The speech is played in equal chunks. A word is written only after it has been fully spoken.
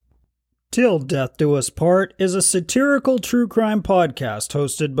Till Death Do Us Part is a satirical true crime podcast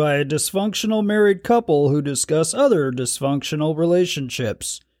hosted by a dysfunctional married couple who discuss other dysfunctional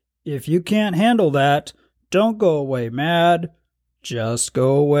relationships. If you can't handle that, don't go away mad. Just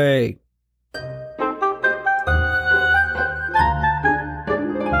go away.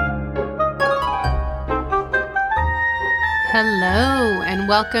 Hello, and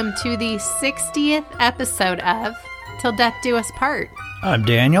welcome to the 60th episode of Till Death Do Us Part. I'm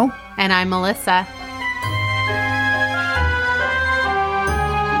Daniel. And I'm Melissa.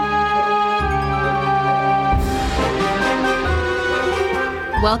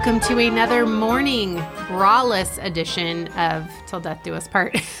 Welcome to another morning braless edition of Till Death Do Us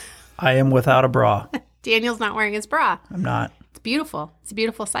Part. I am without a bra. Daniel's not wearing his bra. I'm not. It's beautiful. It's a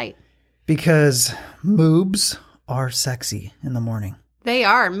beautiful sight. Because moobs are sexy in the morning. They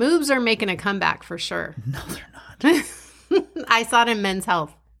are. Moobs are making a comeback for sure. No, they're not. I saw it in Men's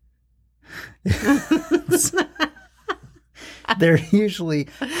Health. They're usually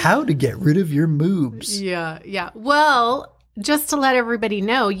how to get rid of your moobs. Yeah. Well, just to let everybody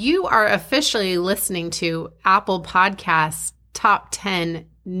know, you are officially listening to Apple Podcasts Top 10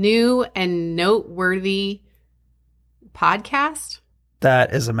 New and Noteworthy Podcast.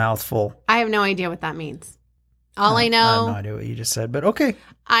 That is a mouthful. I have no idea what that means. All I know. I have no idea what you just said, but okay.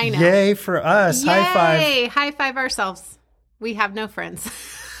 I know. Yay for us. Yay. High five. High five ourselves. We have no friends.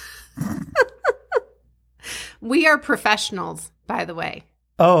 We are professionals, by the way.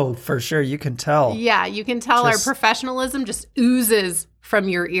 Oh, for sure. You can tell. Yeah, you can tell our professionalism just oozes from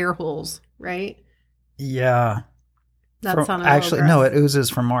your ear holes, right? Yeah. That sounded actually, no, it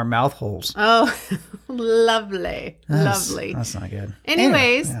oozes from our mouth holes. Oh, lovely. Lovely. That's not good.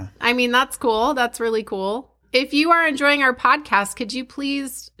 Anyways, anyway, yeah. I mean, that's cool. That's really cool. If you are enjoying our podcast, could you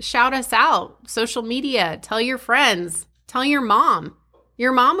please shout us out? Social media, tell your friends, tell your mom.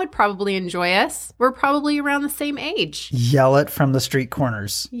 Your mom would probably enjoy us. We're probably around the same age. Yell it from the street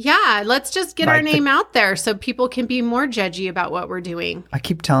corners. Yeah, let's just get our name out there so people can be more judgy about what we're doing. I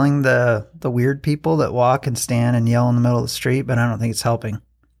keep telling the weird people that walk and stand and yell in the middle of the street, but I don't think it's helping.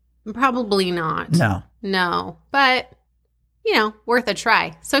 Probably not. No. But, worth a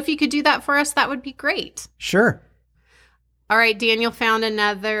try. So if you could do that for us, that would be great. Sure. All right, Daniel found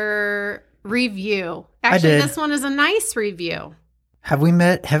another review. Actually, this one is a nice review. Have we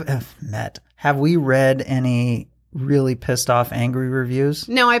Have we read any really pissed off, angry reviews?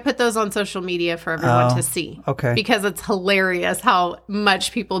 No, I put those on social media for everyone to see. Okay. Because it's hilarious how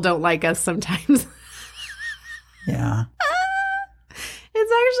much people don't like us sometimes. Yeah.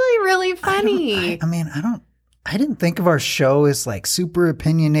 It's actually really funny. I didn't think of our show as like super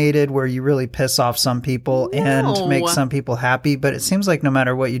opinionated where you really piss off some people and make some people happy. But it seems like no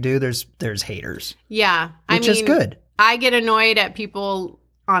matter what you do, there's haters. Yeah. Which is good. I get annoyed at people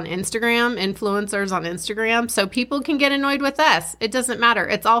on Instagram, influencers on Instagram, so people can get annoyed with us. It doesn't matter.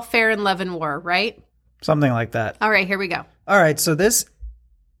 It's all fair in love and war, right? Something like that. All right, here we go. All right, so this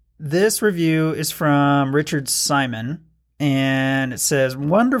review is from Richard Simon, and it says,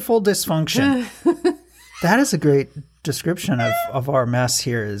 "Wonderful dysfunction." That is a great description of our mess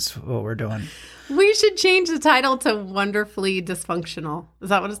here is what we're doing. We should change the title to Wonderfully Dysfunctional. Is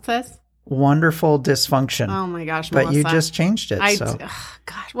that what it says? Wonderful dysfunction. Oh my gosh, Melissa. But you just changed it.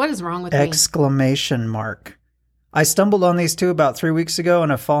 Gosh, what is wrong with me? Exclamation mark. I stumbled on these two about 3 weeks ago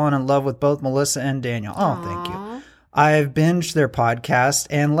and have fallen in love with both Melissa and Daniel. Oh, thank you. I've binged their podcast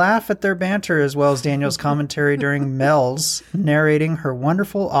and laugh at their banter as well as Daniel's commentary during Mel's narrating her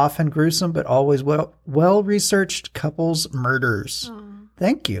wonderful, often gruesome, but always well-researched couples murders. Aww.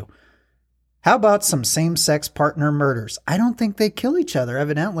 Thank you. How about some same-sex partner murders? I don't think they kill each other,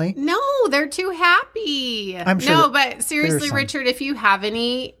 evidently. No, they're too happy. I'm sure. No, but seriously, Richard, if you have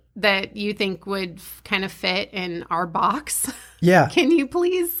any that you think would kind of fit in our box, can you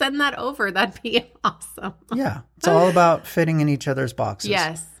please send that over? That'd be awesome. Yeah, it's all about fitting in each other's boxes.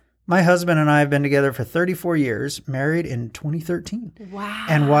 Yes. My husband and I have been together for 34 years, married in 2013. Wow.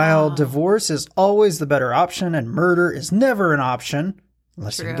 And while divorce is always the better option and murder is never an option,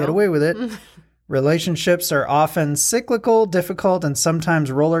 unless you can get away with it. Relationships are often cyclical, difficult, and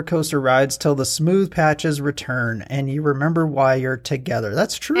sometimes roller coaster rides till the smooth patches return and you remember why you're together.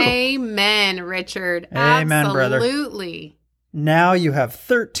 That's true. Amen, Richard. Amen, brother. Absolutely. Now you have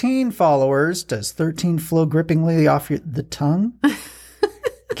 13 followers. Does 13 flow grippingly off the tongue?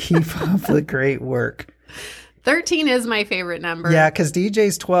 Keep up the great work. 13 is my favorite number. Yeah, because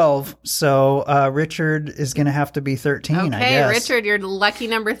DJ's 12, so Richard is going to have to be 13, I guess. Okay, Richard, you're lucky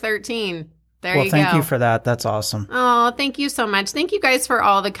number 13. There you go. Well, thank you for that. That's awesome. Oh, thank you so much. Thank you guys for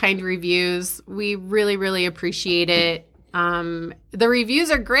all the kind reviews. We really, really appreciate it. The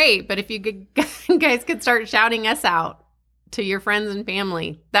reviews are great, but if you guys could start shouting us out to your friends and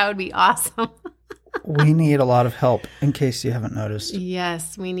family, that would be awesome. We need a lot of help, in case you haven't noticed.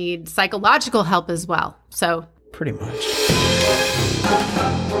 Yes, we need psychological help as well. So pretty much.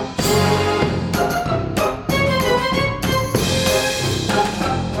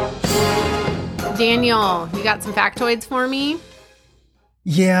 Daniel, you got some factoids for me?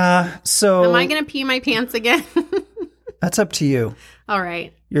 Yeah, so... Am I going to pee my pants again? That's up to you. All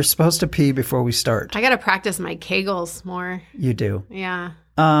right. You're supposed to pee before we start. I got to practice my Kegels more. You do. Yeah.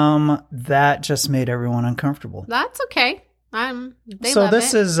 That just made everyone uncomfortable. That's okay. So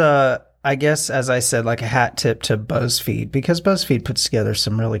this is, I guess, as I said, like a hat tip to BuzzFeed, because BuzzFeed puts together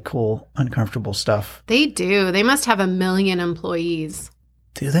some really cool, uncomfortable stuff. They do. They must have 1 million employees.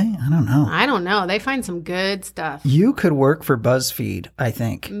 Do they? I don't know. I don't know. They find some good stuff. You could work for BuzzFeed, I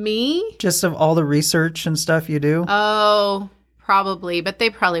think. Me? Just of all the research and stuff you do. Oh, probably. But they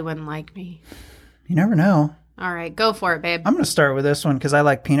probably wouldn't like me. You never know. All right. Go for it, babe. I'm going to start with this one because I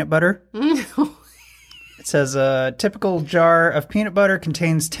like peanut butter. It says a typical jar of peanut butter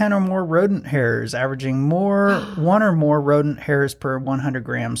contains 10 or more rodent hairs, averaging 1 or more rodent hairs per 100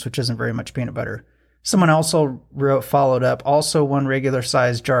 grams, which isn't very much peanut butter. Someone also followed up, also 1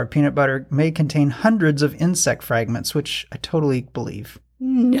 regular-sized jar of peanut butter may contain hundreds of insect fragments, which I totally believe.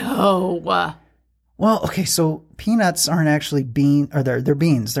 No. Well, okay, so peanuts aren't actually they're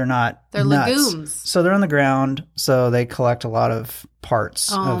beans. They're not They're nuts. legumes. So they're on the ground, so they collect a lot of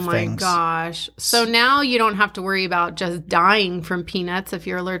parts of things. Oh my gosh. So now you don't have to worry about just dying from peanuts if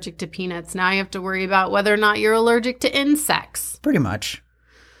you're allergic to peanuts. Now you have to worry about whether or not you're allergic to insects. Pretty much.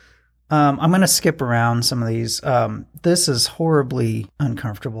 I'm going to skip around some of these. This is horribly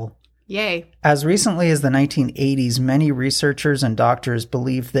uncomfortable. Yay. As recently as the 1980s, many researchers and doctors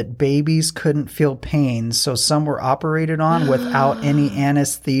believed that babies couldn't feel pain, so some were operated on without any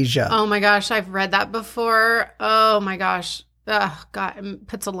anesthesia. Oh my gosh, I've read that before. Oh my gosh. Oh, God, it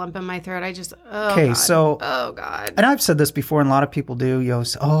puts a lump in my throat. Oh, God. And I've said this before, and a lot of people do.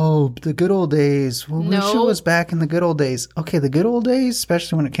 The good old days. Well, wish it was back in the good old days. Okay, the good old days,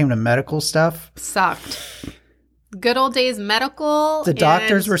 especially when it came to medical stuff. Sucked. Good old days medical. The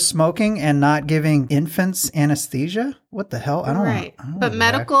doctors were smoking and not giving infants anesthesia? What the hell? I don't know. But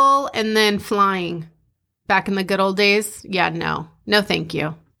medical and then flying back in the good old days? Yeah, no. No, thank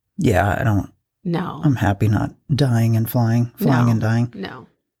you. Yeah, I don't. No. I'm happy not dying and flying and dying. No.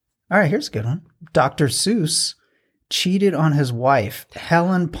 All right, here's a good one. Dr. Seuss cheated on his wife,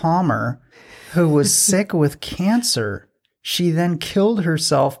 Helen Palmer, who was sick with cancer. She then killed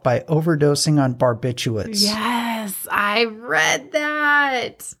herself by overdosing on barbiturates. Yes, I read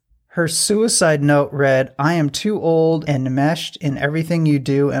that. Her suicide note read, "I am too old and enmeshed in everything you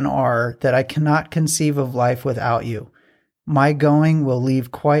do and are that I cannot conceive of life without you. My going will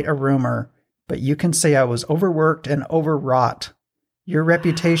leave quite a rumor, but you can say I was overworked and overwrought. Your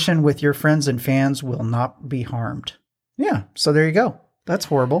reputation with your friends and fans will not be harmed." Yeah, so there you go. That's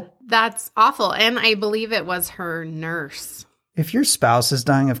horrible. That's awful. And I believe it was her nurse. If your spouse is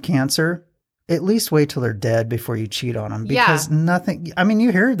dying of cancer, at least wait till they're dead before you cheat on them. Because nothing, I mean,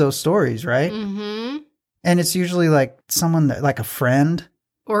 you hear those stories, right? Mm-hmm. And it's usually like someone, like a friend.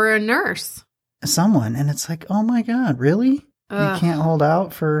 Or a nurse. Someone. And it's like, oh my God, really? You can't hold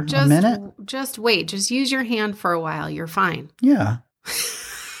out for a minute? Just wait. Just use your hand for a while. You're fine. Yeah.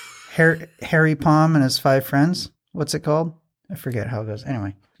 Harry Palm and his 5 friends. What's it called? I forget how it goes.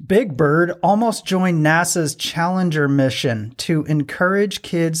 Anyway. Big Bird almost joined NASA's Challenger mission to encourage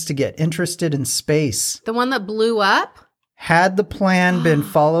kids to get interested in space. The one that blew up? Had the plan been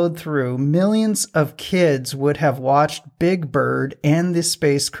followed through, millions of kids would have watched Big Bird and the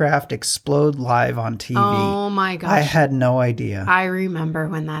spacecraft explode live on TV. Oh my gosh. I had no idea. I remember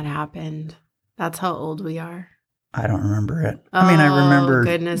when that happened. That's how old we are. I don't remember it. I mean, I remember.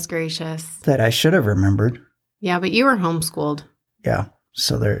 Goodness gracious. That I should have remembered. Yeah, but you were homeschooled. Yeah.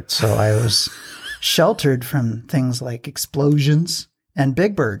 So I was sheltered from things like explosions and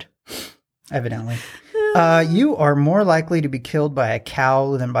Big Bird, evidently. You are more likely to be killed by a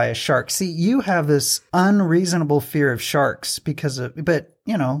cow than by a shark. See, you have this unreasonable fear of sharks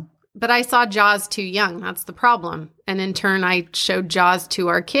but I saw Jaws too young. That's the problem. And in turn, I showed Jaws to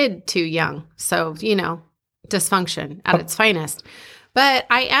our kid too young. So, dysfunction at its finest. But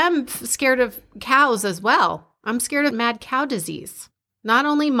I am scared of cows as well. I'm scared of mad cow disease. Not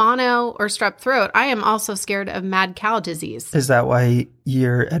only mono or strep throat, I am also scared of mad cow disease. Is that why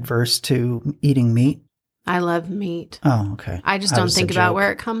you're adverse to eating meat? I love meat. Oh, okay. I just don't think about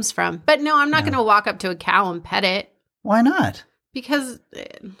where it comes from. But no, I'm not going to walk up to a cow and pet it. Why not? Because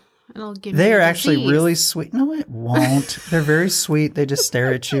It'll give They you are a actually disease. really sweet. No, it won't. They're very sweet. They just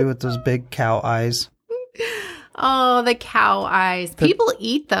stare at you with those big cow eyes. Oh, the cow eyes. People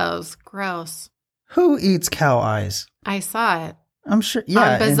eat those. Gross. Who eats cow eyes? I saw it. I'm sure.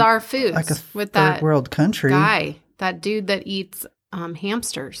 Yeah. On Bizarre Foods. Like a with third that world country. guy. That dude that eats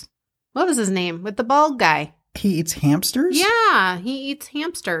hamsters. What was his name? With the bald guy. He eats hamsters? Yeah, he eats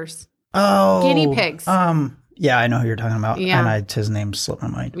hamsters. Oh. Guinea pigs. Yeah, I know who you're talking about. Yeah. And his name slipped my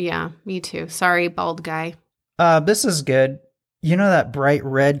mind. Yeah, me too. Sorry, bald guy. This is good. You know that bright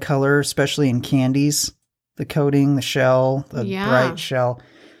red color, especially in candies? The coating, the shell, the bright shell.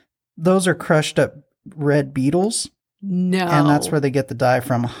 Those are crushed up red beetles. No. And that's where they get the dye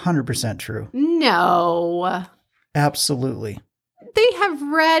from. 100% true. No. Absolutely. They have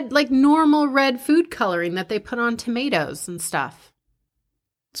red, like normal red food coloring that they put on tomatoes and stuff.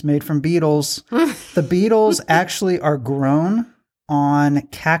 It's made from beetles. The beetles actually are grown on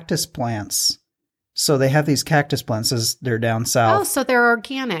cactus plants. So they have these cactus plants as they're down south. Oh, so they're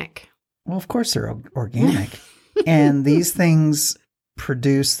organic. Well, of course they're organic. And these things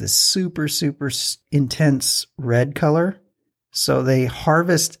produce this super, super intense red color. So they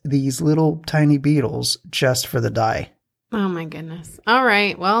harvest these little tiny beetles just for the dye. Oh, my goodness. All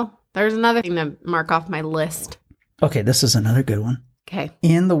right. Well, there's another thing to mark off my list. Okay, this is another good one. Okay.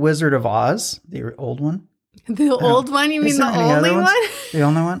 In The Wizard of Oz, the old one. The old one? You mean the only one? The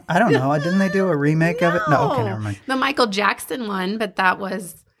only one? I don't know. Didn't they do a remake of it? No, okay, never mind. The Michael Jackson one, but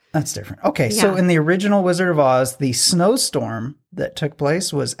That's different. Okay, so in the original Wizard of Oz, the snowstorm that took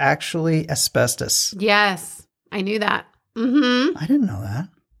place was actually asbestos. Yes, I knew that. Mm-hmm. I didn't know that.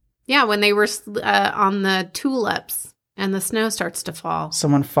 Yeah, when they were on the tulips and the snow starts to fall.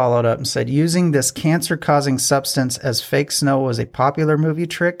 Someone followed up and said, using this cancer-causing substance as fake snow was a popular movie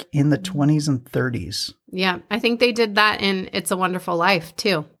trick in the 20s and 30s. Yeah, I think they did that in It's a Wonderful Life,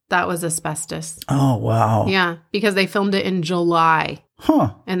 too. That was asbestos. Oh, wow. Yeah, because they filmed it in July.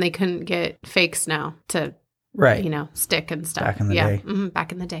 Huh. And they couldn't get fake snow to, stick and stuff. Back in the day. Mm-hmm,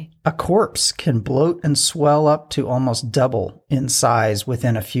 back in the day. A corpse can bloat and swell up to almost double in size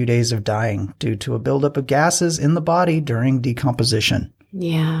within a few days of dying due to a buildup of gases in the body during decomposition.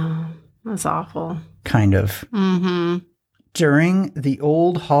 Yeah, that's awful. Kind of. Mm-hmm. During the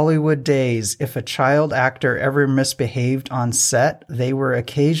old Hollywood days, if a child actor ever misbehaved on set, they were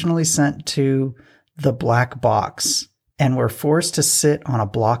occasionally sent to the black box and were forced to sit on a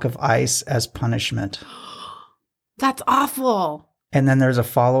block of ice as punishment. That's awful. And then there's a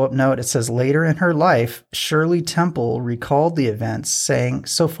follow-up note. It says, later in her life, Shirley Temple recalled the events, saying,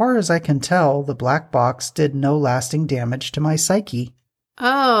 so far as I can tell, the black box did no lasting damage to my psyche.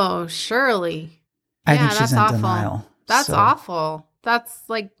 Oh, Shirley. I think she's in awful. denial. That's awful. That's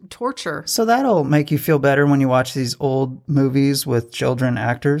like torture. So that'll make you feel better when you watch these old movies with children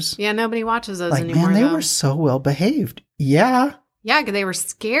actors. Yeah, nobody watches those like, anymore. Man, they were so well behaved. Yeah. Yeah, because they were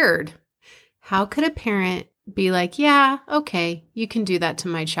scared. How could a parent be like, yeah, okay, you can do that to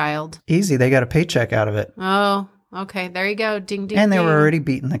my child? Easy. They got a paycheck out of it. Oh, okay. There you go. Ding, ding, And they ding. were already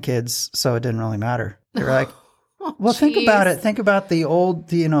beating the kids, so it didn't really matter. They were like, well, geez. think about it. Think about the old,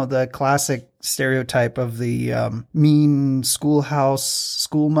 the classic stereotype of the mean schoolhouse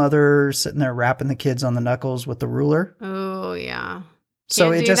school mother sitting there rapping the kids on the knuckles with the ruler. Oh, yeah.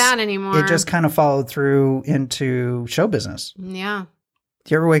 So Can't do that anymore. It just kind of followed through into show business. Yeah.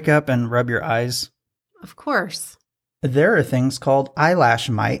 Do you ever wake up and rub your eyes? Of course. There are things called eyelash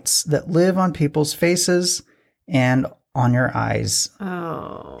mites that live on people's faces and on your eyes.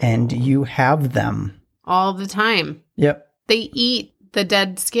 Oh. And you have them. All the time. Yep. They eat the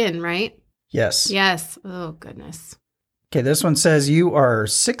dead skin, right? Yes. Yes. Oh, goodness. Okay, this one says you are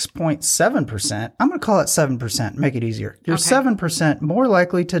 6.7%. I'm going to call it 7%, make it easier. You're 7% more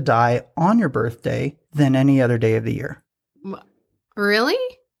likely to die on your birthday than any other day of the year. Really?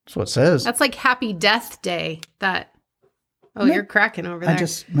 That's what it says. That's like Happy Death Day. You're cracking over there. I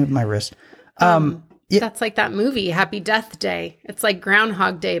just moved my wrist. That's like that movie, Happy Death Day. It's like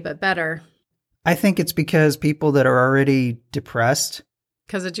Groundhog Day, but better. I think it's because people that are already depressed.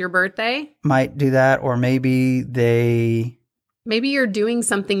 Because it's your birthday? Might do that, or maybe Maybe you're doing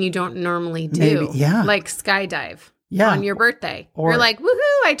something you don't normally do. Maybe, yeah. Like skydive. Yeah. On your birthday. Or you're like,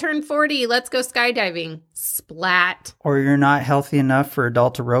 woohoo, I turned 40. Let's go skydiving. Splat. Or you're not healthy enough for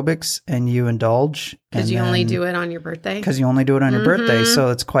adult aerobics and you indulge. Because you only do it on your birthday? Because you only do it on your birthday.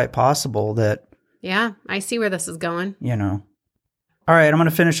 So it's quite possible that. Yeah, I see where this is going. All right, I'm going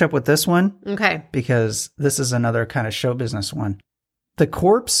to finish up with this one. Okay. Because this is another kind of show business one. The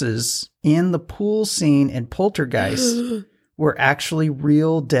corpses in the pool scene in Poltergeist were actually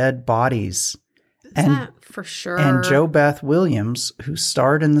real dead bodies. Is that for sure? And Jo Beth Williams, who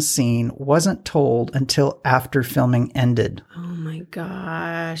starred in the scene, wasn't told until after filming ended. Oh my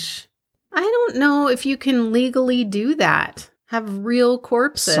gosh. I don't know if you can legally do that. Have real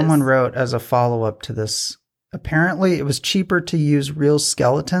corpses. Someone wrote as a follow-up to this, apparently it was cheaper to use real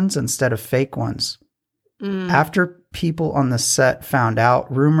skeletons instead of fake ones. After people on the set found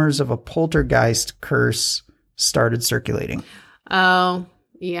out, rumors of a poltergeist curse started circulating. Oh,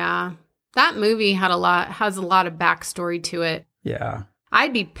 yeah. That movie has a lot of backstory to it. Yeah.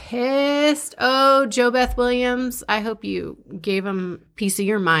 I'd be pissed. Oh, Jo Beth Williams, I hope you gave him a piece of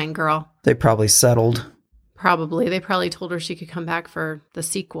your mind, girl. They probably settled. Probably. They probably told her she could come back for the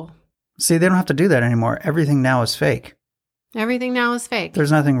sequel. See, they don't have to do that anymore. Everything now is fake. Everything now is fake.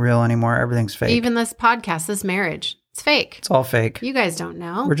 There's nothing real anymore. Everything's fake. Even this podcast, this marriage, it's fake. It's all fake. You guys don't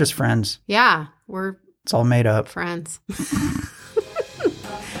know. We're just friends. Yeah, it's all made up. Friends.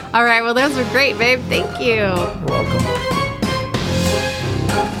 All right, well, those were great, babe. Thank you. You're welcome.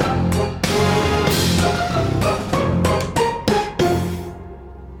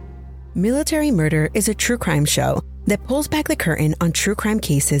 Military Murder is a true crime show that pulls back the curtain on true crime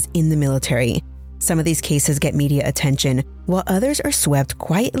cases in the military. Some of these cases get media attention, while others are swept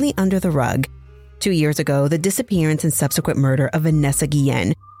quietly under the rug. 2 years ago, the disappearance and subsequent murder of Vanessa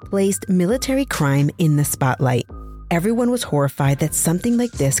Guillen placed military crime in the spotlight. Everyone was horrified that something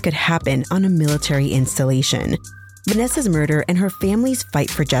like this could happen on a military installation. Vanessa's murder and her family's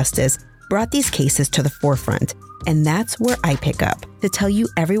fight for justice brought these cases to the forefront, and that's where I pick up to tell you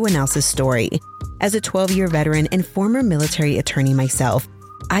everyone else's story. As a 12-year veteran and former military attorney myself,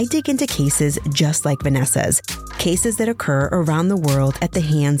 I dig into cases just like Vanessa's, cases that occur around the world at the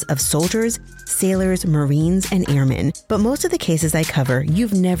hands of soldiers, sailors, Marines, and airmen. But most of the cases I cover,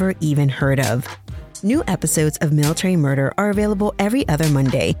 you've never even heard of. New episodes of Military Murder are available every other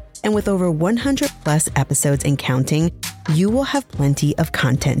Monday, and with over 100 plus episodes and counting, you will have plenty of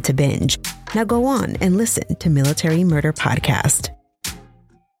content to binge. Now go on and listen to Military Murder Podcast.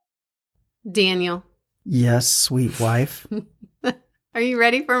 Daniel. Yes, sweet wife. Are you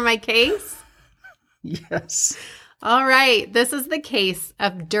ready for my case? Yes. All right. This is the case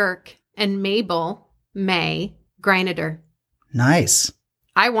of Dirk and May Greineder. Nice.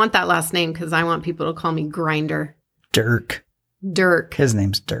 I want that last name because I want people to call me Grinder. Dirk. His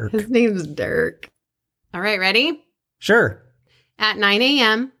name's Dirk. All right. Ready? Sure. At 9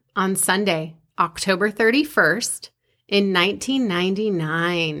 a.m. on Sunday, October 31st, in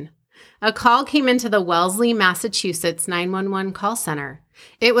 1999, a call came into the Wellesley, Massachusetts 911 call center.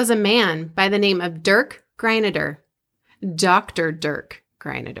 It was a man by the name of Dirk Greineder, Dr. Dirk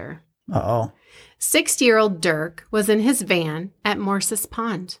Greineder. Uh-oh. 60-year-old Dirk was in his van at Morses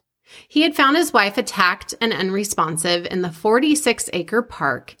Pond. He had found his wife attacked and unresponsive in the 46-acre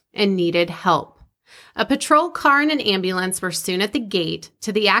park and needed help. A patrol car and an ambulance were soon at the gate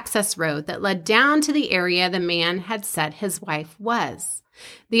to the access road that led down to the area the man had said his wife was.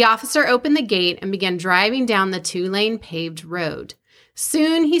 The officer opened the gate and began driving down the 2-lane paved road.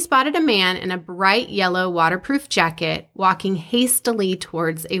 Soon he spotted a man in a bright yellow waterproof jacket walking hastily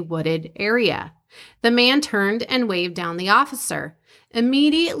towards a wooded area. The man turned and waved down the officer.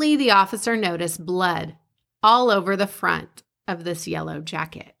 Immediately, the officer noticed blood all over the front of this yellow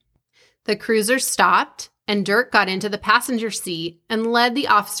jacket. The cruiser stopped, and Dirk got into the passenger seat and led the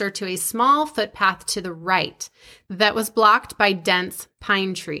officer to a small footpath to the right that was blocked by dense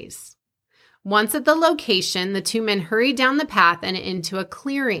pine trees. Once at the location, the two men hurried down the path and into a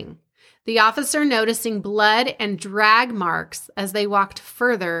clearing, the officer noticing blood and drag marks as they walked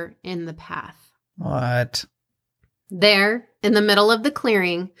further in the path. What? There, in the middle of the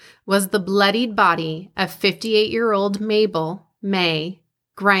clearing, was the bloodied body of 58-year-old May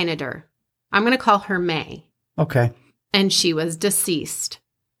Greineder. I'm going to call her May. Okay. And she was deceased.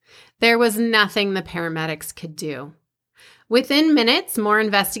 There was nothing the paramedics could do. Within minutes, more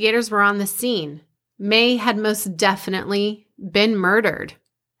investigators were on the scene. May had most definitely been murdered.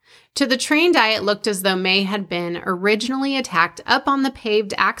 To the trained eye, it looked as though May had been originally attacked up on the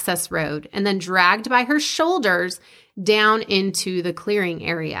paved access road and then dragged by her shoulders down into the clearing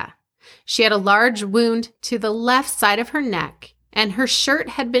area. She had a large wound to the left side of her neck, and her shirt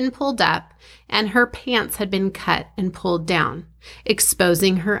had been pulled up, and her pants had been cut and pulled down,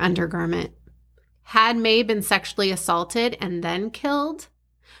 exposing her undergarment. Had May been sexually assaulted and then killed?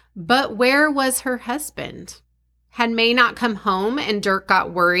 But where was her husband? Had May not come home and Dirk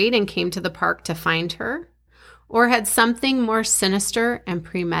got worried and came to the park to find her? Or had something more sinister and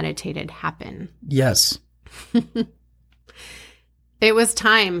premeditated happen? Yes. It was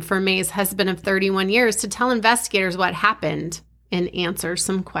time for May's husband of 31 years to tell investigators what happened and answer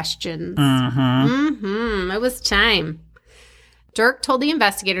some questions. It was time. Dirk told the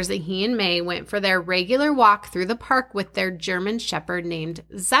investigators that he and May went for their regular walk through the park with their German shepherd named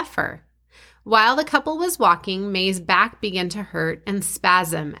Zephyr. While the couple was walking, May's back began to hurt and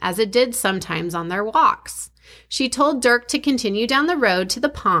spasm, as it did sometimes on their walks. She told Dirk to continue down the road to the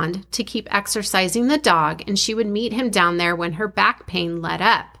pond to keep exercising the dog, and she would meet him down there when her back pain let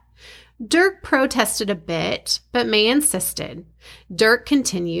up. Dirk protested a bit, but May insisted. Dirk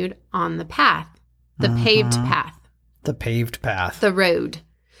continued on the path, the paved path. The paved path. The road.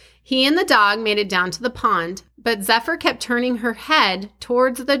 He and the dog made it down to the pond, but Zephyr kept turning her head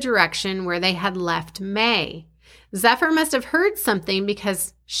towards the direction where they had left May. Zephyr must have heard something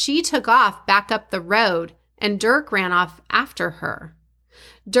because she took off back up the road, and Dirk ran off after her.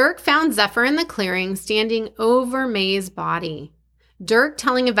 Dirk found Zephyr in the clearing, standing over May's body. Dirk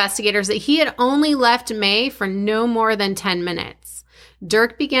telling investigators that he had only left May for no more than 10 minutes.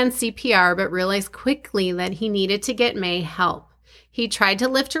 Dirk began CPR, but realized quickly that he needed to get May help. He tried to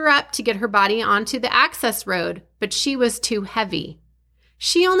lift her up to get her body onto the access road, but she was too heavy.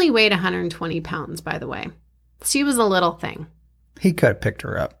 She only weighed 120 pounds, by the way. She was a little thing. He could have picked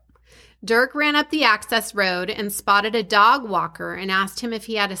her up. Dirk ran up the access road and spotted a dog walker and asked him if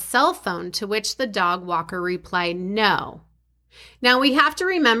he had a cell phone, to which the dog walker replied no. Now, we have to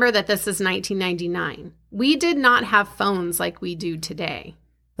remember that this is 1999. We did not have phones like we do today.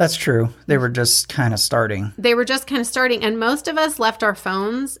 That's true. They were just kind of starting. And most of us left our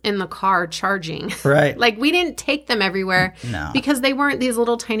phones in the car charging. Right. Like, we didn't take them everywhere. No. Because they weren't these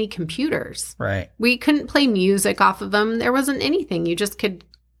little tiny computers. Right. We couldn't play music off of them. There wasn't anything. You just could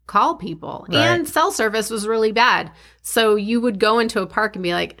call people. Right. And cell service was really bad. So you would go into a park and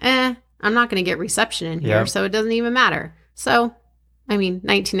be like, I'm not going to get reception in here, so it doesn't even matter. So,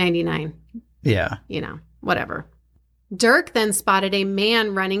 1999. Yeah. Whatever. Dirk then spotted a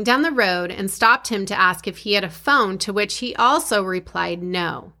man running down the road and stopped him to ask if he had a phone, to which he also replied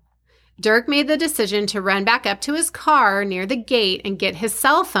no. Dirk made the decision to run back up to his car near the gate and get his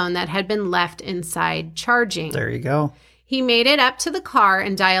cell phone that had been left inside charging. There you go. He made it up to the car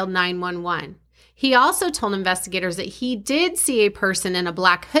and dialed 911. He also told investigators that he did see a person in a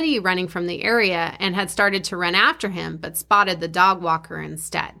black hoodie running from the area and had started to run after him, but spotted the dog walker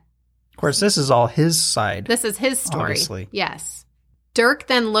instead. Of course, this is all his side. This is his story. Obviously. Yes. Dirk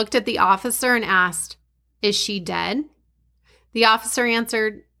then looked at the officer and asked, "Is she dead?" The officer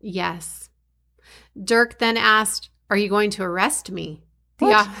answered, "Yes." Dirk then asked, "Are you going to arrest me?"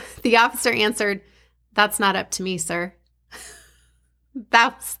 The officer answered, "That's not up to me, sir."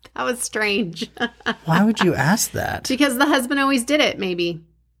 That was strange. Why would you ask that? Because the husband always did it, maybe.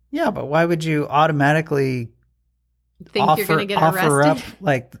 Yeah, but why would you automatically think you're going to get offer arrested? up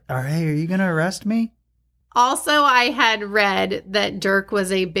like, all right, are you going to arrest me? Also, I had read that Dirk was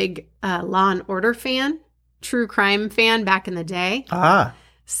a big Law and Order fan, true crime fan back in the day. Ah.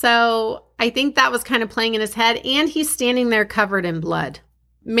 So I think that was kind of playing in his head. And he's standing there covered in blood.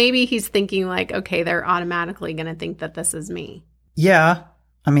 Maybe he's thinking like, okay, they're automatically going to think that this is me. Yeah.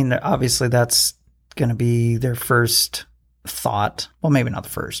 Obviously that's going to be their first thought. Well, maybe not the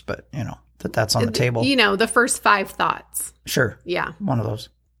first, but, that's on the table. The first 5 thoughts. Sure. Yeah. One of those.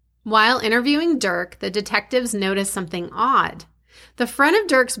 While interviewing Dirk, the detectives noticed something odd. The front of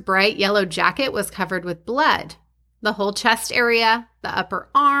Dirk's bright yellow jacket was covered with blood. The whole chest area, the upper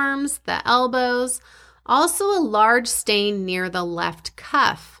arms, the elbows, also a large stain near the left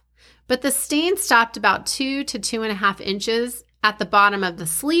cuff. But the stain stopped about 2 to 2.5 inches at the bottom of the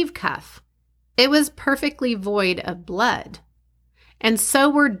sleeve cuff. It was perfectly void of blood. And so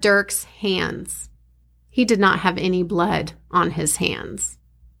were Dirk's hands. He did not have any blood on his hands.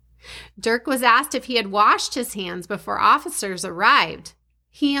 Dirk was asked if he had washed his hands before officers arrived.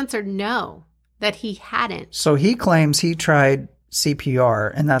 He answered no, that he hadn't. So he claims he tried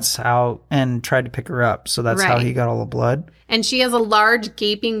CPR and tried to pick her up. So that's how he got all the blood. And she has a large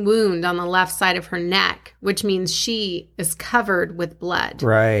gaping wound on the left side of her neck, which means she is covered with blood.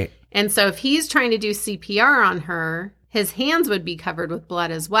 Right. And so if he's trying to do CPR on her, his hands would be covered with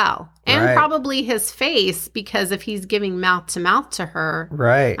blood as well. And probably his face, because if he's giving mouth to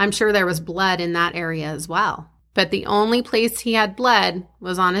her, I'm sure there was blood in that area as well. But the only place he had blood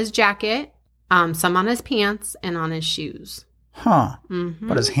was on his jacket, some on his pants, and on his shoes. Huh. Mm-hmm.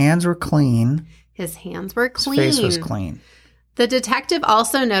 But his hands were clean. His hands were clean. His face was clean. The detective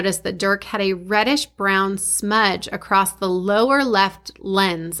also noticed that Dirk had a reddish-brown smudge across the lower left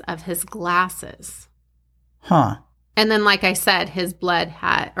lens of his glasses. Huh. And then, like I said, his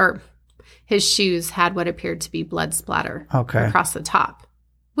shoes had what appeared to be blood splatter across the top.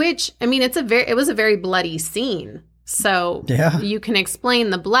 Which, it was a very bloody scene. So you can explain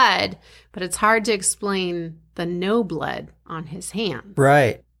the blood, but it's hard to explain the no blood on his hands.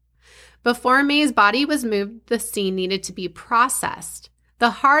 Right. Before May's body was moved, the scene needed to be processed. The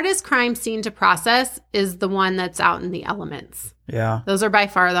hardest crime scene to process is the one that's out in the elements. Yeah. Those are by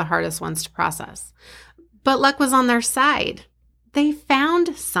far the hardest ones to process. But luck was on their side. They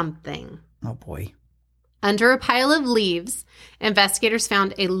found something. Oh, boy. Under a pile of leaves, investigators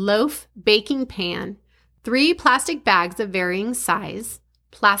found a loaf baking pan, 3 plastic bags of varying size,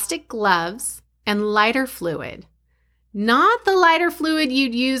 plastic gloves, and lighter fluid. Not the lighter fluid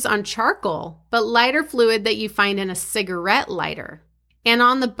you'd use on charcoal, but lighter fluid that you find in a cigarette lighter. And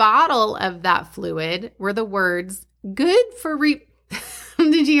on the bottle of that fluid were the words, good for Did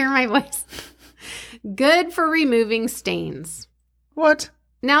you hear my voice? Good for removing stains. What?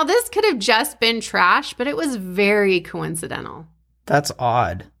 Now, this could have just been trash, but it was very coincidental. That's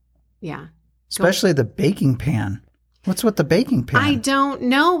odd. Yeah. Especially the baking pan. What's with the baking pan? I don't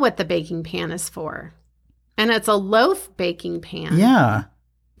know what the baking pan is for. And it's a loaf baking pan. Yeah.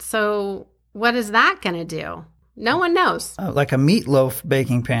 So what is that going to do? No one knows. Like a meatloaf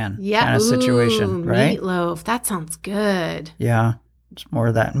baking pan kind of situation, right? Meatloaf. That sounds good. Yeah. It's more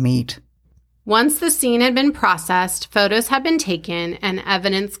of that meat. Once the scene had been processed, photos had been taken, and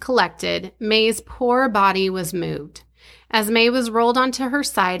evidence collected, May's poor body was moved. As May was rolled onto her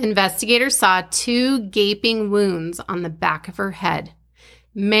side, investigators saw 2 gaping wounds on the back of her head.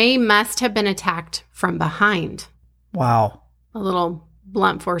 May must have been attacked from behind. Wow. A little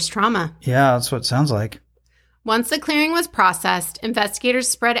blunt force trauma. Yeah, that's what it sounds like. Once the clearing was processed, investigators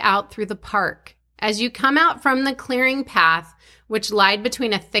spread out through the park. As you come out from the clearing path, which lied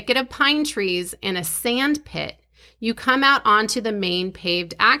between a thicket of pine trees and a sand pit, you come out onto the main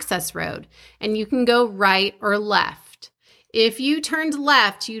paved access road, and you can go right or left. If you turned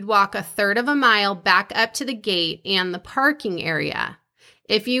left, you'd walk a third of a mile back up to the gate and the parking area.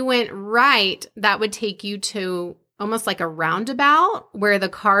 If you went right, that would take you to almost like a roundabout where the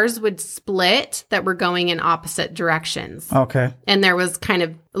cars would split that were going in opposite directions. Okay. And there was kind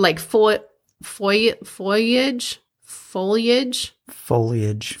of like foliage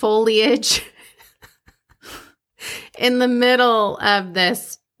in the middle of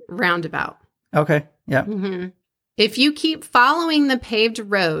this roundabout. Okay. Yeah. Mm-hmm. If you keep following the paved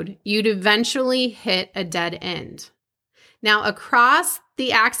road, you'd eventually hit a dead end. Now, across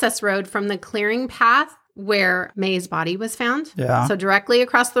the access road from the clearing path where May's body was found, so directly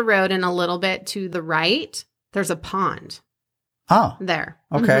across the road and a little bit to the right, there's a pond. Oh. There.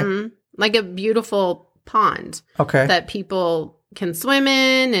 Okay. Mm-hmm. Like a beautiful pond. Okay. That people can swim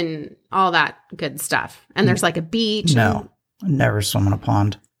in and all that good stuff. And there's like a beach. No. Never swim in a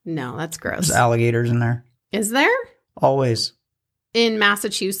pond. No, that's gross. There's alligators in there. Is there? Always. In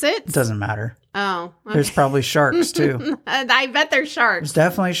Massachusetts? It doesn't matter. Oh. Okay. There's probably sharks too. I bet there's sharks. There's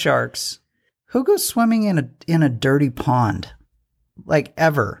definitely sharks. Who goes swimming in a dirty pond? Like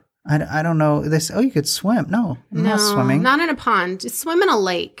ever. I don't know. They say, oh, you could swim. No, I'm not swimming. Not in a pond. Just swim in a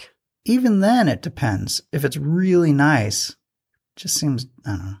lake. Even then, it depends. If it's really nice, it just seems,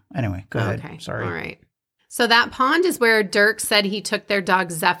 I don't know. Anyway, go ahead. Okay. Sorry. All right. So that pond is where Dirk said he took their dog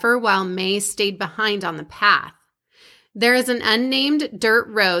Zephyr while May stayed behind on the path. There is an unnamed dirt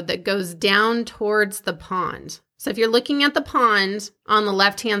road that goes down towards the pond. So if you're looking at the pond, on the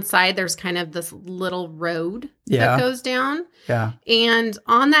left-hand side, there's kind of this little road that goes down. Yeah. And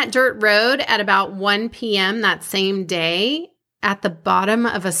on that dirt road at about 1 p.m. that same day, at the bottom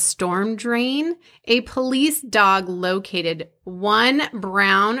of a storm drain, a police dog located 1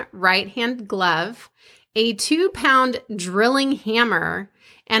 brown right-hand glove, a 2-pound drilling hammer,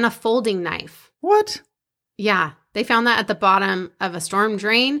 and a folding knife. What? Yeah. They found that at the bottom of a storm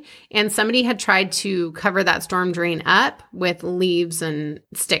drain, and somebody had tried to cover that storm drain up with leaves and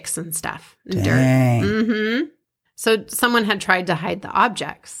sticks and stuff. And Dang. dirt. Mm-hmm. So someone had tried to hide the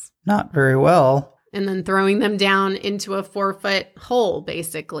objects. Not very well. And then throwing them down into a 4-foot hole,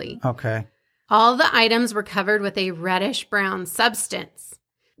 basically. Okay. All the items were covered with a reddish-brown substance.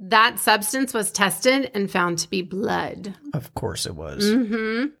 That substance was tested and found to be blood. Of course it was.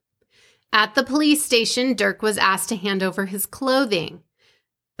 Mm-hmm. At the police station, Dirk was asked to hand over his clothing.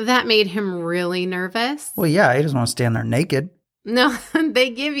 That made him really nervous. Well, yeah, he doesn't want to stand there naked. No, they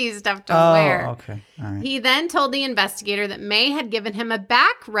give you stuff to wear. Oh, okay. All right. He then told the investigator that May had given him a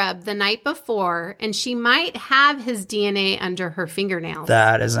back rub the night before, and she might have his DNA under her fingernails.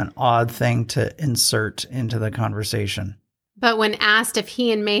 That is an odd thing to insert into the conversation. But when asked if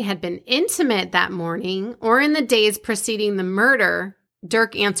he and May had been intimate that morning or in the days preceding the murder,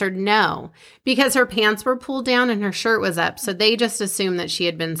 Dirk answered no, because her pants were pulled down and her shirt was up. So they just assumed that she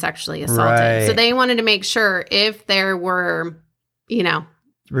had been sexually assaulted. Right. So they wanted to make sure if there were,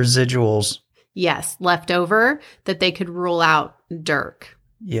 Residuals. yes, left over, that they could rule out Dirk.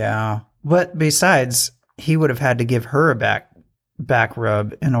 Yeah. But besides, he would have had to give her a back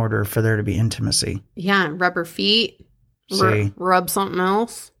rub in order for there to be intimacy. Yeah, rub her feet, See. rub something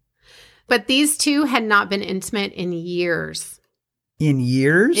else. But these two had not been intimate in years. In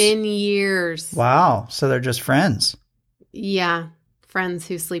years? In years. Wow. So they're just friends. Yeah. Friends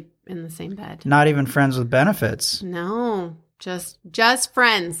who sleep in the same bed. Not even friends with benefits. No, just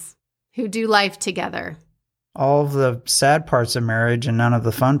friends who do life together. All of the sad parts of marriage and none of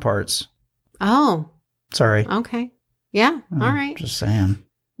the fun parts. Oh, Sorry. okay. Yeah. All right. Just saying.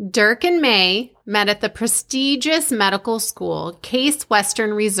 Dirk and May met at the prestigious medical school, Case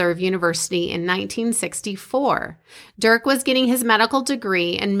Western Reserve University, in 1964. Dirk was getting his medical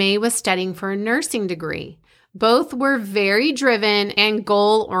degree and May was studying for a nursing degree. Both were very driven and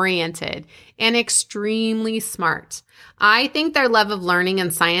goal-oriented and extremely smart. I think their love of learning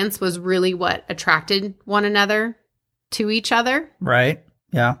and science was really what attracted one another to each other. Right.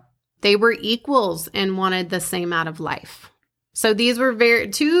 Yeah. They were equals and wanted the same out of life. So these were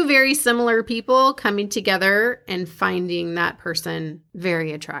two very similar people coming together and finding that person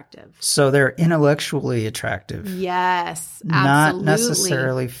very attractive. So they're intellectually attractive. Yes, Not absolutely.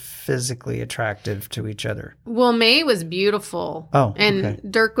 necessarily physically attractive to each other. Well, May was beautiful. Oh, and okay.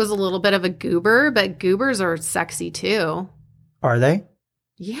 Dirk was a little bit of a goober, but goobers are sexy too. Are they?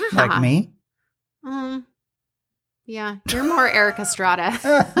 Yeah. Like me? Yeah, you're more Eric Estrada.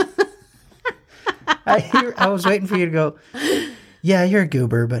 I was waiting for you to go, yeah, you're a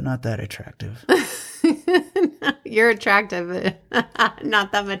goober, but not that attractive. You're attractive, but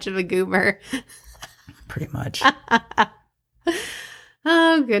not that much of a goober. Pretty much.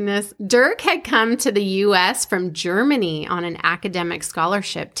 Oh, goodness. Dirk had come to the U.S. from Germany on an academic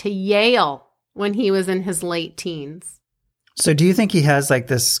scholarship to Yale when he was in his late teens. So do you think he has like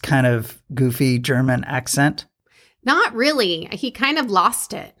this kind of goofy German accent? Not really. He kind of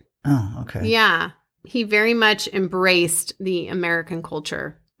lost it. Oh, okay. Yeah. He very much embraced the American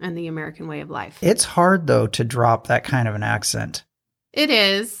culture and the American way of life. It's hard, though, to drop that kind of an accent. It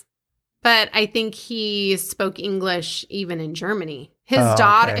is. But I think he spoke English even in Germany. His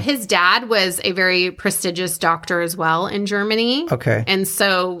dad was a very prestigious doctor as well in Germany. Okay. And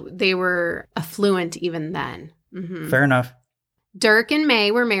so they were affluent even then. Mm-hmm. Fair enough. Dirk and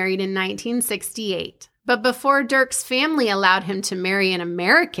May were married in 1968. But before Dirk's family allowed him to marry an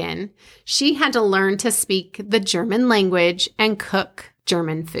American, she had to learn to speak the German language and cook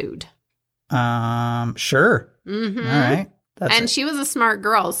German food. Sure. Mm-hmm. All right. And she was a smart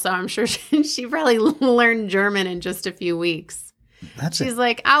girl, so I'm sure she probably learned German in just a few weeks. She's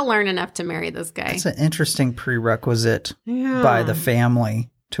like, I'll learn enough to marry this guy. That's an interesting prerequisite by the family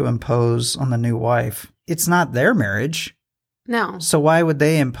to impose on the new wife. It's not their marriage. No. So why would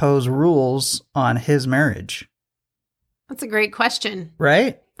they impose rules on his marriage? That's a great question.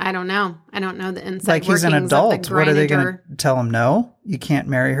 Right? I don't know. I don't know the inside like he's an workings adult. of the What are they going Greineder. to tell him? No, you can't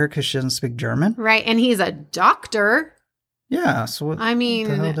marry her because she doesn't speak German. Right. And he's a doctor. Yeah. So what, I mean,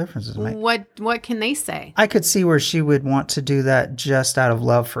 what the hell difference does it make? What can they say? I could see where she would want to do that just out of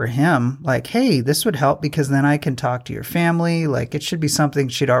love for him. Like, hey, this would help because then I can talk to your family. Like, it should be something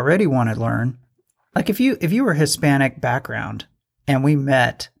she'd already want to learn. Like, if you were Hispanic background and we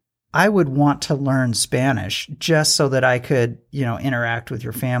met, I would want to learn Spanish just so that I could, interact with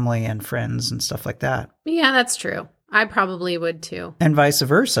your family and friends and stuff like that. Yeah, that's true. I probably would too. And vice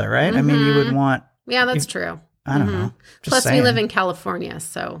versa, right? Mm-hmm. I mean, you would want... Yeah, that's true. I don't know. Just Plus, saying. we live in California,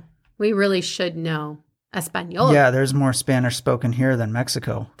 so we really should know Espanol. Yeah, there's more Spanish spoken here than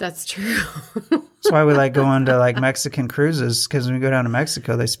Mexico. That's true. That's why we like going to like Mexican cruises, because when we go down to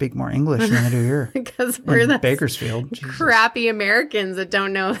Mexico, they speak more English than they do here. Because we're in the Bakersfield. Jesus. crappy Americans that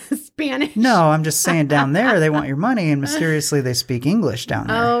don't know Spanish. No, I'm just saying down there they want your money, and mysteriously they speak English down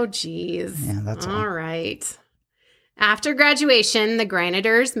there. Oh, geez. Yeah, that's all. All right. After graduation, the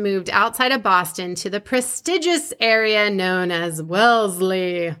Greineders moved outside of Boston to the prestigious area known as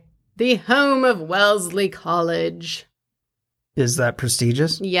Wellesley, the home of Wellesley College. Is that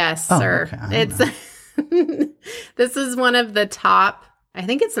prestigious? Yes, Oh, sir. okay. This is one of the top, I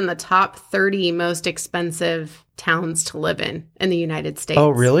think it's in the top 30 most expensive towns to live in the United States. Oh,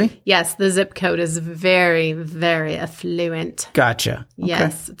 really? Yes, the zip code is very, very affluent. Gotcha.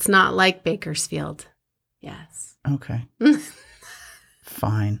 Yes, it's not like Bakersfield. Yes. Okay.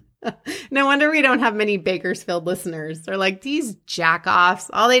 Fine. No wonder we don't have many Bakersfield listeners. They're like, these jack-offs.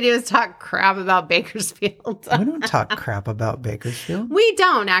 All they do is talk crap about Bakersfield. We don't talk crap about Bakersfield. We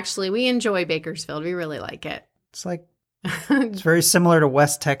don't, actually. We enjoy Bakersfield. We really like it. It's like, it's very similar to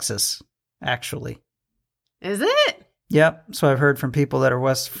West Texas, actually. Is it? Yep. So I've heard from people that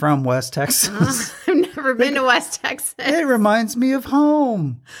are from West Texas. I've never been to West Texas. It reminds me of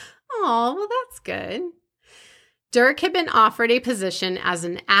home. Oh, well, that's good. Dirk had been offered a position as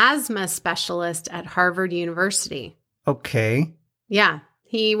an asthma specialist at Harvard University. Okay. Yeah.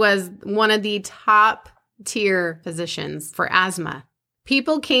 He was one of the top tier physicians for asthma.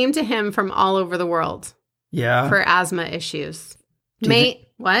 People came to him from all over the world. Yeah. For asthma issues.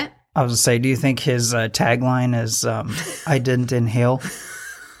 What? I was going to say, do you think his tagline is, I didn't inhale?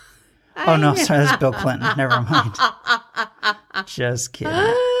 Oh, no, sorry, that's Bill Clinton. Never mind. Just kidding.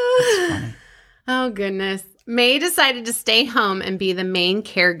 That's funny. Oh, goodness. May decided to stay home and be the main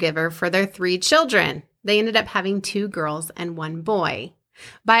caregiver for their 3 children. They ended up having 2 girls and 1 boy.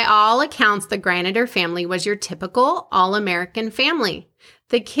 By all accounts, the Greineder family was your typical all-American family.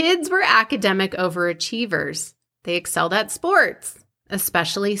 The kids were academic overachievers. They excelled at sports,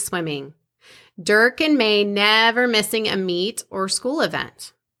 especially swimming. Dirk and May never missing a meet or school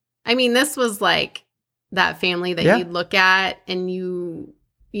event. I mean, this was like that family that you'd look at and you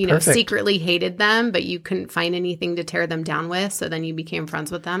know, secretly hated them, but you couldn't find anything to tear them down with. So then you became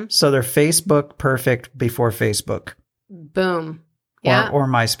friends with them. So they're Facebook perfect before Facebook. Boom. Yeah. Or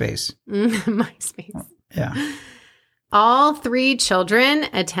MySpace. MySpace. Yeah. All 3 children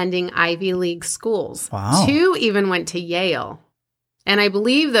attending Ivy League schools. Wow. 2 even went to Yale. And I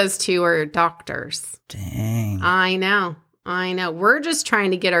believe those 2 are doctors. Dang. I know. We're just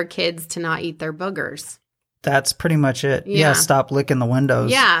trying to get our kids to not eat their boogers. That's pretty much it. Yeah. Stop licking the windows.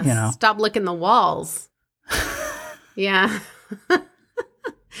 Yeah. You know. Stop licking the walls. Yeah.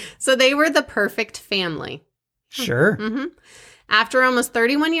 So they were the perfect family. Sure. Mm-hmm. After almost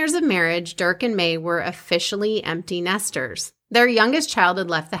 31 years of marriage, Dirk and May were officially empty nesters. Their youngest child had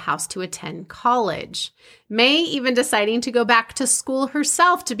left the house to attend college. May even deciding to go back to school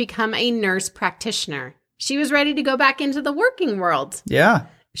herself to become a nurse practitioner. She was ready to go back into the working world. Yeah.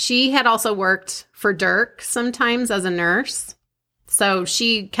 She had also worked for Dirk sometimes as a nurse. So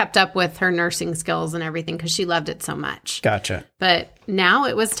she kept up with her nursing skills and everything because she loved it so much. Gotcha. But now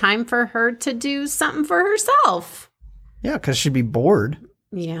it was time for her to do something for herself. Yeah, because she'd be bored.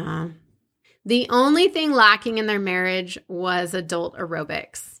 Yeah. The only thing lacking in their marriage was adult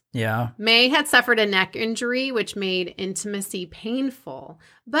aerobics. Yeah. May had suffered a neck injury, which made intimacy painful.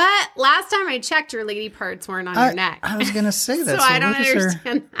 But last time I checked, your lady parts weren't on your neck. I was going to say that. So I don't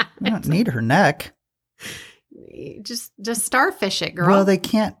understand that. I don't need her neck. Just starfish it, girl. Well, they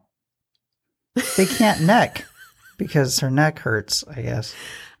can't neck because her neck hurts, I guess.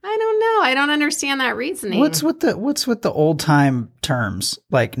 I don't know. I don't understand that reasoning. What's with the old time terms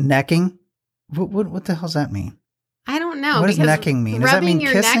like necking? What the hell's that mean? I don't know. What does necking mean? Does that mean rubbing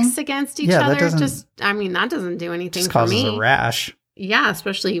your kissing? necks against each other that doesn't do anything just for me. causes a rash. Yeah,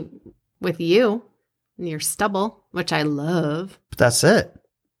 especially with you and your stubble, which I love. But that's it.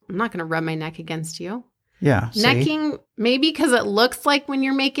 I'm not going to rub my neck against you. Yeah. Necking, maybe because it looks like when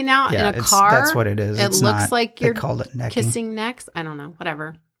you're making out in a car. That's what it is. It looks like you're called it necking. Kissing necks. I don't know.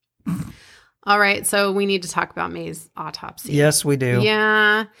 Whatever. All right. So we need to talk about May's autopsy. Yes, we do.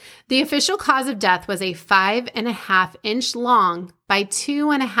 Yeah. The official cause of death was a 5.5-inch long by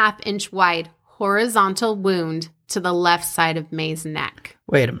 2.5-inch wide horizontal wound to the left side of May's neck.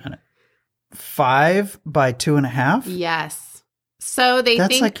 Wait a minute. 5 by 2.5? Yes. So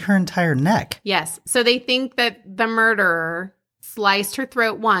that's like her entire neck. Yes. So they think that the murderer sliced her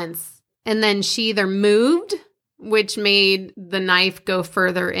throat once and then she either moved, which made the knife go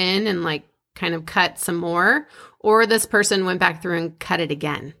further in and like kind of cut some more, or this person went back through and cut it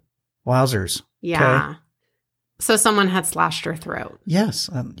again. Wowzers. Yeah. Okay. So someone had slashed her throat. Yes.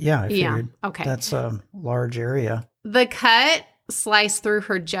 I figured. Okay. That's a large area. The cut sliced through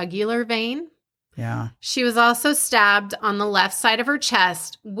her jugular vein. Yeah. She was also stabbed on the left side of her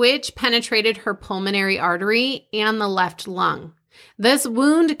chest, which penetrated her pulmonary artery and the left lung. This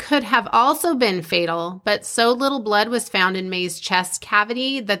wound could have also been fatal, but so little blood was found in May's chest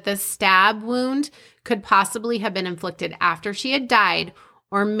cavity that this stab wound could possibly have been inflicted after she had died,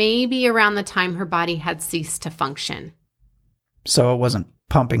 or maybe around the time her body had ceased to function. So it wasn't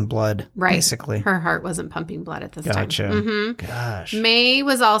pumping blood, right. Basically. Her heart wasn't pumping blood at this time. Gotcha. Mm-hmm. Gosh. May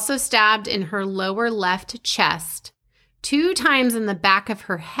was also stabbed in her lower left chest, 2 times in the back of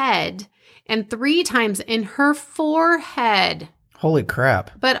her head, and 3 times in her forehead. Holy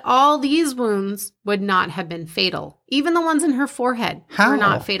crap. But all these wounds would not have been fatal. Even the ones in her forehead were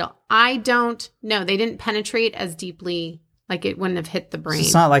not fatal. I don't know. They didn't penetrate as deeply, like it wouldn't have hit the brain. So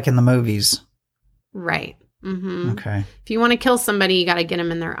it's not like in the movies. Right. Mm-hmm. Okay. If you want to kill somebody, you got to get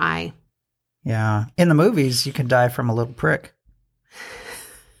them in their eye. Yeah. In the movies, you can die from a little prick.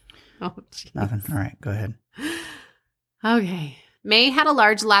 Oh, geez. Nothing. All right. Go ahead. Okay. May had a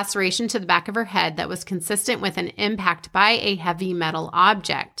large laceration to the back of her head that was consistent with an impact by a heavy metal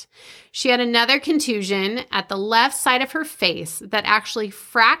object. She had another contusion at the left side of her face that actually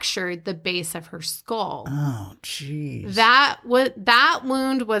fractured the base of her skull. Oh, jeez. That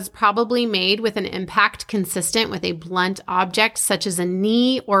wound was probably made with an impact consistent with a blunt object such as a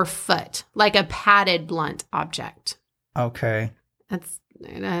knee or foot, like a padded blunt object. Okay.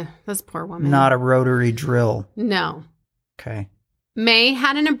 This poor woman. Not a rotary drill. No. Okay. May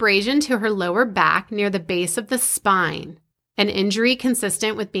had an abrasion to her lower back near the base of the spine, an injury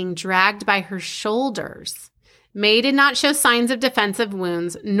consistent with being dragged by her shoulders. May did not show signs of defensive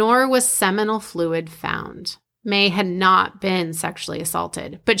wounds, nor was seminal fluid found. May had not been sexually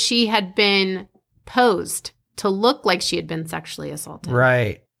assaulted, but she had been posed to look like she had been sexually assaulted.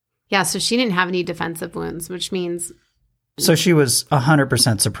 Right. Yeah, so she didn't have any defensive wounds, which means... So she was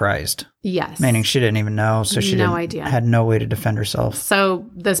 100% surprised. Yes. Meaning she didn't even know, so she had no way to defend herself. So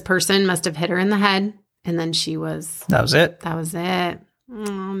this person must have hit her in the head, and then she was... That was it? That was it.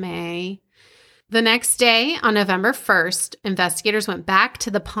 Oh, May. The next day, on November 1st, investigators went back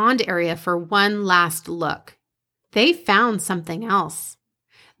to the pond area for one last look. They found something else.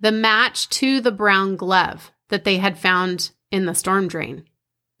 The match to the brown glove that they had found in the storm drain.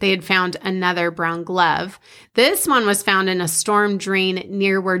 They had found another brown glove. This one was found in a storm drain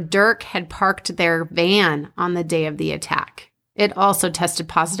near where Dirk had parked their van on the day of the attack. It also tested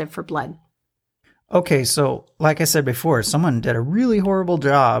positive for blood. Okay, so like I said before, someone did a really horrible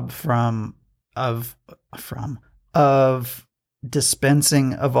job of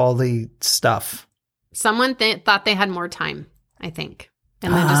dispensing of all the stuff. Someone thought they had more time, I think,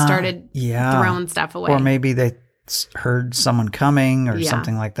 and then just started throwing stuff away. Or maybe they heard someone coming or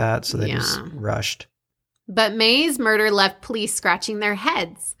something like that, so they just rushed. But May's murder left police scratching their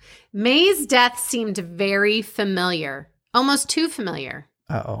heads. May's death seemed very familiar, almost too familiar.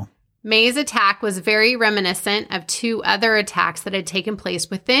 Uh-oh. May's attack was very reminiscent of two other attacks that had taken place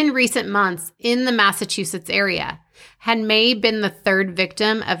within recent months in the Massachusetts area. Had May been the third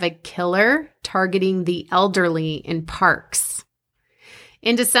victim of a killer targeting the elderly in parks?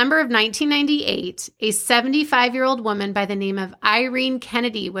 In December of 1998, a 75-year-old woman by the name of Irene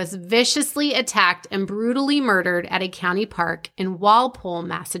Kennedy was viciously attacked and brutally murdered at a county park in Walpole,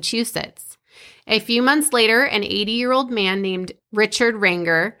 Massachusetts. A few months later, an 80-year-old man named Richard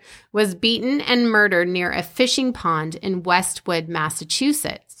Ranger was beaten and murdered near a fishing pond in Westwood,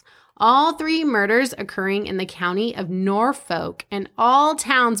 Massachusetts. All three murders occurring in the county of Norfolk and all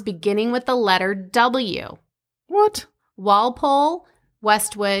towns beginning with the letter W. What? Walpole,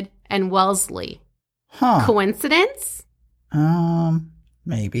 Westwood, and Wellesley. Huh. Coincidence?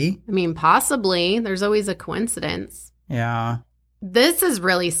 Maybe. I mean, possibly. There's always a coincidence. Yeah. This is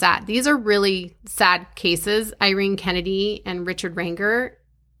really sad. These are really sad cases, Irene Kennedy and Richard Ranger.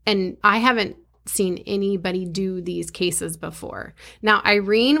 And I haven't seen anybody do these cases before. Now,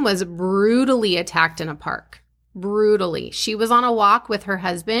 Irene was brutally attacked in a park. Brutally. She was on a walk with her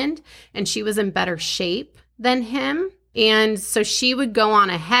husband, and she was in better shape than him. And so she would go on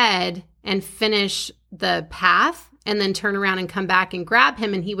ahead and finish the path and then turn around and come back and grab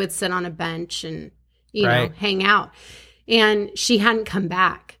him. And he would sit on a bench and, you know, hang out. And she hadn't come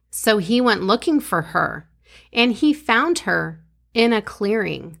back. So he went looking for her and he found her in a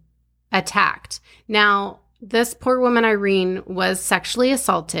clearing, attacked. Now, this poor woman, Irene, was sexually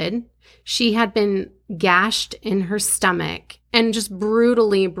assaulted. She had been gashed in her stomach and just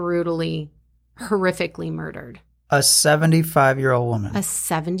brutally, horrifically murdered. A 75-year-old woman. A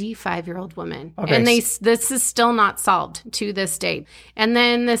 75-year-old woman. Okay. And this is still not solved to this day. And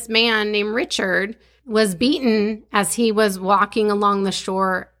then this man named Richard was beaten as he was walking along the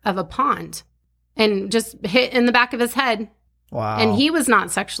shore of a pond and just hit in the back of his head. Wow. And he was not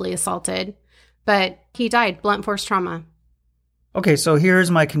sexually assaulted, but he died, blunt force trauma. Okay, so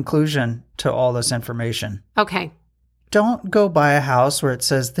here's my conclusion to all this information. Okay. Don't go by a house where it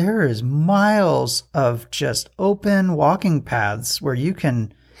says there is miles of just open walking paths where you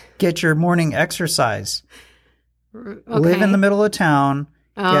can get your morning exercise. Okay. Live in the middle of town,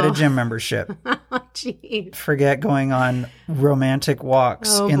 get a gym membership. Jeez. Forget going on romantic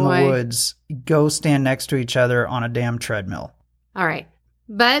walks in the woods. Go stand next to each other on a damn treadmill. All right.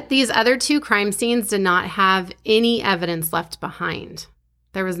 But these other 2 crime scenes did not have any evidence left behind.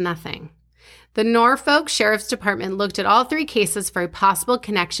 There was nothing. The Norfolk Sheriff's Department looked at all 3 cases for a possible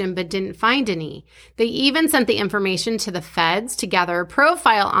connection but didn't find any. They even sent the information to the feds to gather a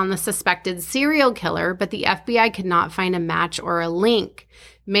profile on the suspected serial killer, but the FBI could not find a match or a link.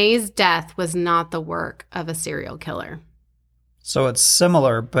 May's death was not the work of a serial killer. So it's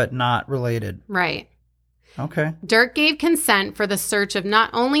similar but not related. Right. Okay. Dirk gave consent for the search of not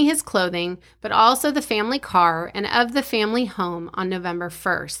only his clothing, but also the family car and of the family home on November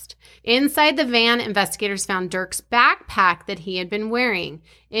 1st. Inside the van, investigators found Dirk's backpack that he had been wearing.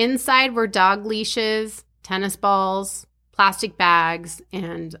 Inside were dog leashes, tennis balls, plastic bags,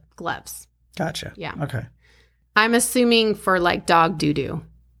 and gloves. Gotcha. Yeah. Okay. I'm assuming for like dog doo-doo.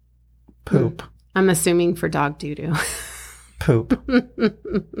 Poop. I'm assuming for dog doo-doo. Poop.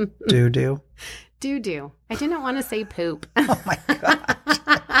 Doo-doo. Doo-doo. I didn't want to say poop. Oh my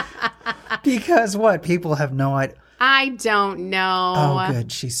gosh. Because what? People have no idea. I don't know. Oh,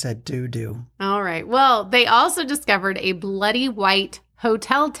 good. She said doo-doo. All right. Well, they also discovered a bloody white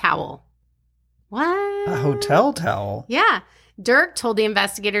hotel towel. What? A hotel towel? Yeah. Dirk told the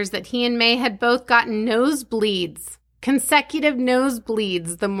investigators that he and May had both gotten nosebleeds, consecutive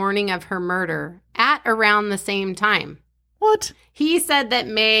nosebleeds, the morning of her murder at around the same time. What? He said that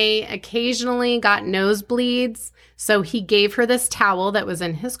May occasionally got nosebleeds, so he gave her this towel that was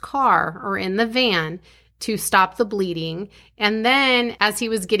in his car or in the van to stop the bleeding. And then as he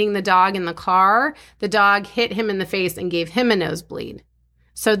was getting the dog in the car, the dog hit him in the face and gave him a nosebleed.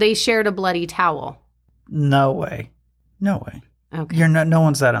 So they shared a bloody towel. No way. No way. Okay. No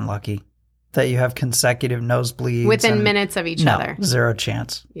one's that unlucky that you have consecutive nosebleeds. Within minutes of each other. Zero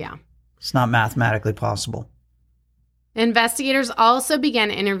chance. Yeah. It's not mathematically possible. Investigators also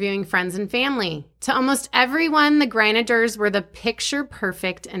began interviewing friends and family. To almost everyone, the Greineders were the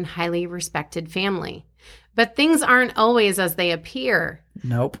picture-perfect and highly respected family. But things aren't always as they appear.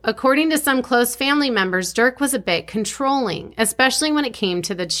 Nope. According to some close family members, Dirk was a bit controlling, especially when it came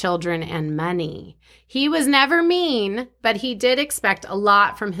to the children and money. He was never mean, but he did expect a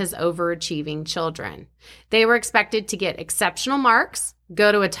lot from his overachieving children. They were expected to get exceptional marks,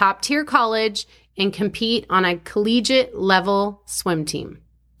 go to a top-tier college, and compete on a collegiate-level swim team.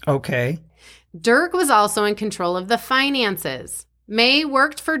 Okay. Dirk was also in control of the finances. May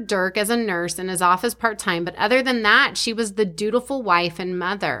worked for Dirk as a nurse in his office part-time, but other than that, she was the dutiful wife and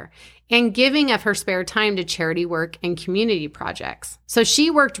mother and giving of her spare time to charity work and community projects. So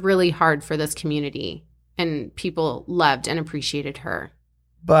she worked really hard for this community, and people loved and appreciated her.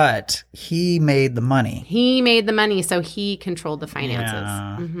 But he made the money. He made the money, so he controlled the finances.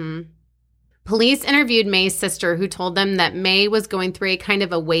 Yeah. Mm-hmm. Police interviewed May's sister, who told them that May was going through a kind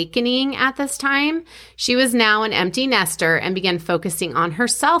of awakening at this time. She was now an empty nester and began focusing on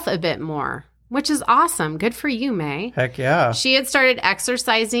herself a bit more, which is awesome. Good for you, May. Heck yeah. She had started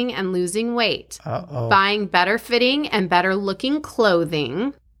exercising and losing weight, Uh-oh. buying better fitting and better looking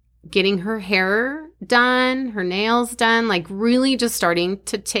clothing, getting her hair done, her nails done, like really just starting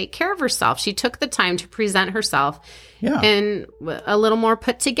to take care of herself. She took the time to present herself and a little more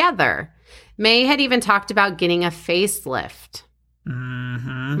put together. May had even talked about getting a facelift.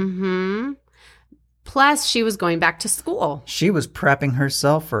 Mm-hmm. Plus, she was going back to school. She was prepping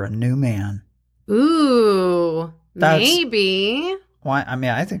herself for a new man. Ooh, maybe. Why? I mean,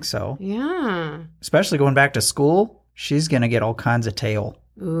 I think so. Yeah. Especially going back to school, she's going to get all kinds of tail.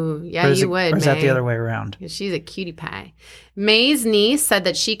 Ooh, yeah, you would, Or is May. that the other way around? She's a cutie pie. May's niece said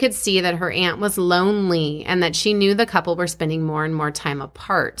that she could see that her aunt was lonely and that she knew the couple were spending more and more time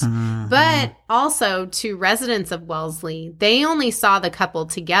apart. Mm-hmm. But also to residents of Wellesley, they only saw the couple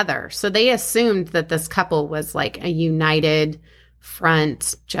together. So they assumed that this couple was like a united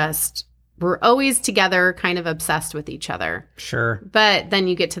front, just were always together, kind of obsessed with each other. Sure. But then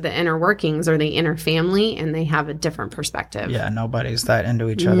you get to the inner workings or the inner family and they have a different perspective. Yeah, nobody's that into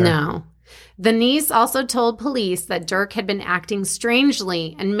each other. No. The niece also told police that Dirk had been acting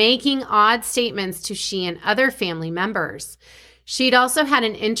strangely and making odd statements to she and other family members. She'd also had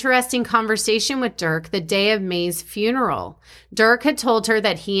an interesting conversation with Dirk the day of May's funeral. Dirk had told her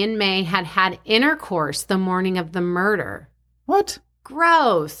that he and May had had intercourse the morning of the murder. What?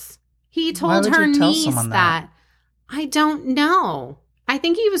 Gross. He told her niece that. I don't know. I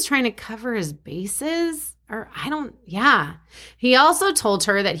think he was trying to cover his bases. He also told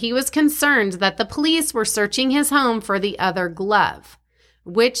her that he was concerned that the police were searching his home for the other glove,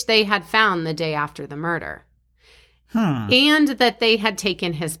 which they had found the day after the murder, and that they had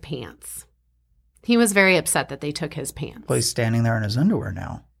taken his pants. He was very upset that they took his pants. Well, he's standing there in his underwear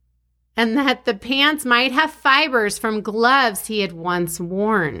now. and that the pants might have fibers from gloves he had once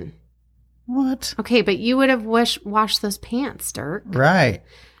worn. What? Okay, but you would have washed those pants, Dirk. Right.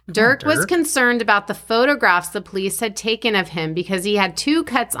 Dirk was concerned about the photographs the police had taken of him because he had 2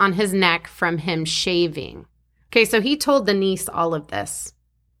 cuts on his neck from him shaving. Okay, so he told the niece all of this.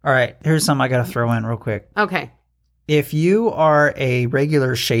 All right, here's something I got to throw in real quick. Okay. If you are a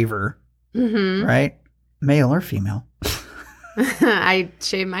regular shaver, right, male or female, I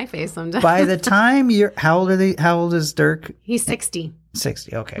shave my face sometimes. by the time you're, how old is Dirk? He's 60.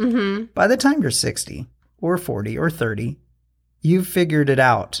 60, okay. By the time you're 60 or 40 or 30, you've figured it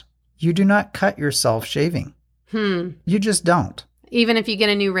out. You do not cut yourself shaving. You just don't. Even if you get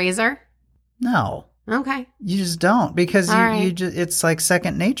a new razor? No. Okay. You just don't, because you just, it's like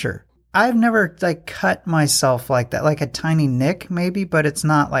second nature. I've never like cut myself like that, like a tiny nick maybe, but it's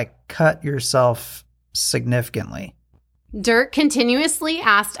not like cut yourself significantly. Dirk continuously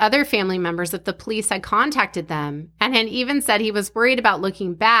asked other family members if the police had contacted them and had even said he was worried about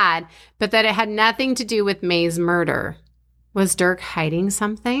looking bad, but that it had nothing to do with May's murder. Was Dirk hiding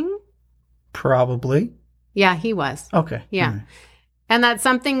something? Probably. Yeah, he was. Okay. Yeah. And that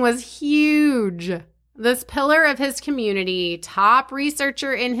something was huge. This pillar of his community, top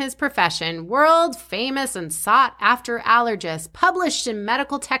researcher in his profession, world famous and sought after allergist, published in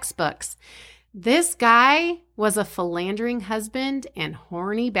medical textbooks. This guy was a philandering husband and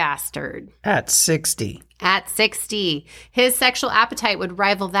horny bastard. At 60. At 60. His sexual appetite would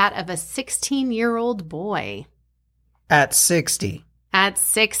rival that of a 16-year-old boy. At 60. At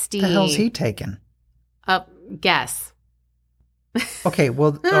 60. The hell's he taking? Guess. Okay,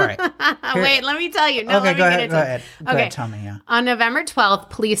 well, all right. Wait, let me tell you. No, okay, let me get into it. Go ahead, tell me, yeah. On November 12th,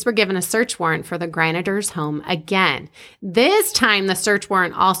 police were given a search warrant for the Greineders' home again. This time, the search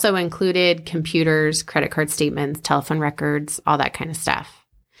warrant also included computers, credit card statements, telephone records, all that kind of stuff.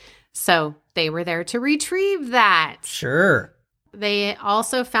 So they were there to retrieve that. Sure. They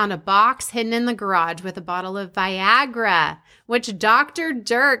also found a box hidden in the garage with a bottle of Viagra, which Dr.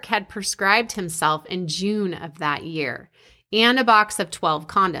 Dirk had prescribed himself in June of that year, and a box of 12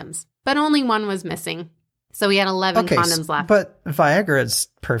 condoms, but only one was missing. So he had 11 condoms left. But Viagra is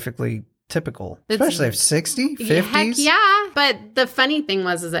perfectly typical, especially if 60, 50s. Heck yeah. But the funny thing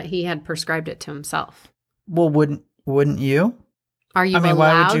was is that he had prescribed it to himself. Well, wouldn't you? Are you allowed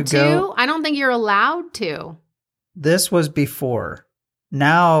why would you to? go? I don't think you're allowed to. This was before.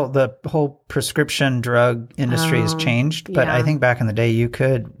 Now the whole prescription drug industry has changed, but I think back in the day you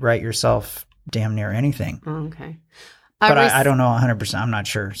could write yourself damn near anything. Oh, okay. But I don't know 100%. I'm not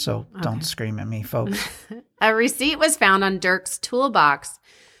sure, so don't scream at me, folks. A receipt was found on Dirk's toolbox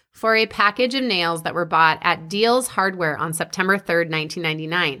for a package of nails that were bought at Deal's Hardware on September 3rd,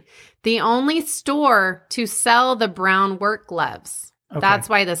 1999. The only store to sell the brown work gloves. Okay. That's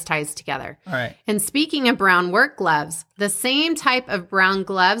why this ties together. All right. And speaking of brown work gloves, the same type of brown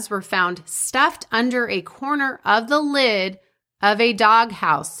gloves were found stuffed under a corner of the lid of a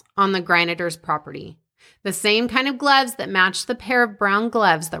doghouse on the Greineders' property. The same kind of gloves that matched the pair of brown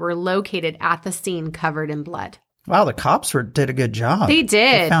gloves that were located at the scene covered in blood. Wow, the cops did a good job. They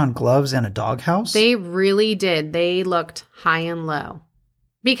did. They found gloves in a doghouse? They really did. They looked high and low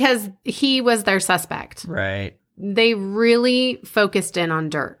because he was their suspect. Right. They really focused in on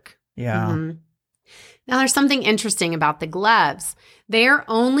Dirk. Yeah. Mm-hmm. Now, there's something interesting about the gloves. They are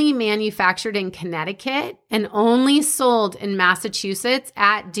only manufactured in Connecticut and only sold in Massachusetts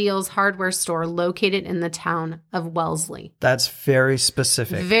at Deal's Hardware store located in the town of Wellesley. That's very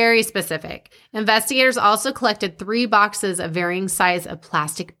specific. Very specific. Investigators also collected 3 boxes of varying size of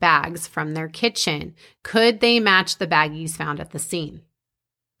plastic bags from their kitchen. Could they match the baggies found at the scene?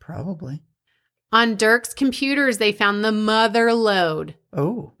 Probably. On Dirk's computers, they found the mother lode.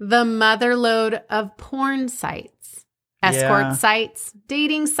 Oh. The mother lode of porn sites, escort sites,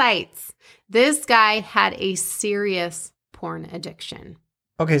 dating sites. This guy had a serious porn addiction.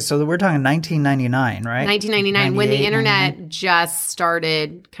 Okay, so we're talking 1999, right? 1999, when the internet just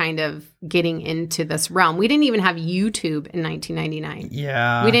started kind of getting into this realm. We didn't even have YouTube in 1999.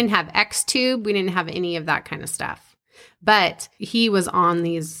 Yeah. We didn't have XTube. We didn't have any of that kind of stuff. But he was on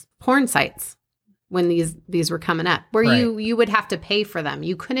these porn sites when these were coming up, where you would have to pay for them.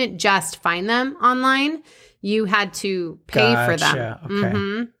 You couldn't just find them online. You had to pay for them. Okay.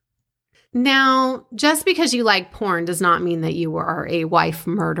 Mm-hmm. Now, just because you like porn does not mean that you are a wife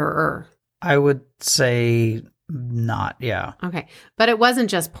murderer. I would say not, yeah. Okay. But it wasn't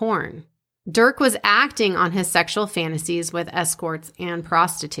just porn. Dirk was acting on his sexual fantasies with escorts and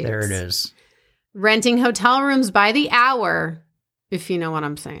prostitutes. There it is. Renting hotel rooms by the hour, if you know what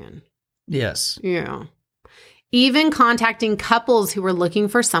I'm saying. Yes. Yeah. even contacting couples who were looking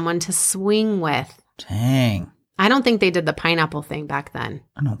for someone to swing with. Dang. I don't think they did the pineapple thing back then.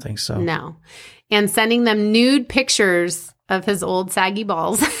 I don't think so. No. And sending them nude pictures of his old saggy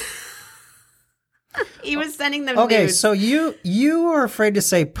balls. He was sending them nudes. So you are afraid to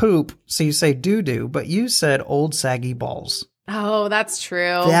say poop, so you say doo-doo, but you said old saggy balls. Oh, that's true.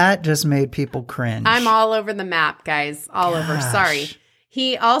 That just made people cringe. I'm all over the map, guys. All over. Sorry.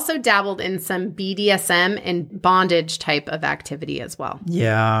 He also dabbled in some BDSM and bondage type of activity as well.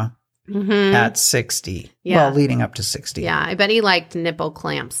 Yeah. Mm-hmm. At 60. Yeah. Well, leading up to 60. Yeah. I bet he liked nipple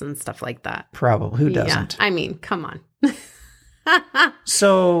clamps and stuff like that. Probably. Who doesn't? Yeah. I mean, come on.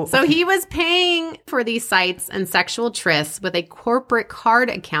 So he was paying for these sites and sexual trysts with a corporate card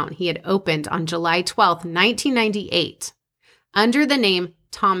account he had opened on July 12th, 1998, under the name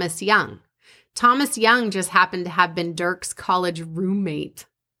Thomas Young. Thomas Young just happened to have been Dirk's college roommate.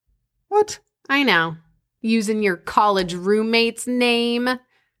 What? I know. Using your college roommate's name.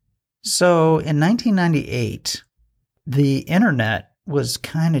 So in 1998, the internet was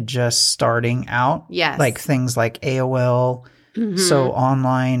kind of just starting out. Yes. Like things like AOL. Mm-hmm. So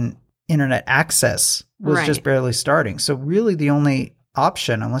online internet access was just barely starting. So really the only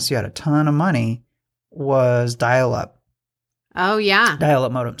option, unless you had a ton of money, was dial-up. Oh, yeah.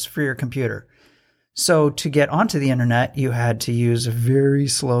 Dial-up modems for your computer. So to get onto the internet, you had to use a very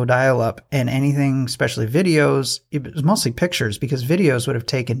slow dial-up, and anything, especially videos, it was mostly pictures because videos would have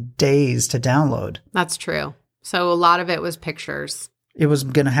taken days to download. That's true. So a lot of it was pictures. It was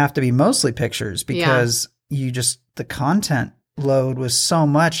going to have to be mostly pictures because the content load was so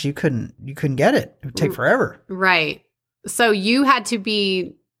much you couldn't get it. It would take forever. Right. So you had to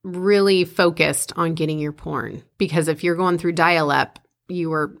be really focused on getting your porn because if you're going through dial-up, you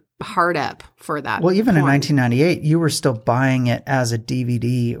were hard up for that. Well, even porn. in 1998, you were still buying it as a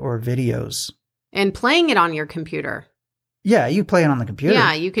DVD or videos. And playing it on your computer. Yeah, you play it on the computer.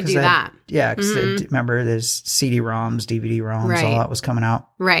 Yeah, you could do that. Yeah, because remember, there's CD-ROMs, DVD-ROMs, all that was coming out.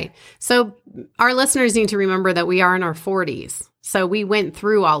 Right. So our listeners need to remember that we are in our 40s. So we went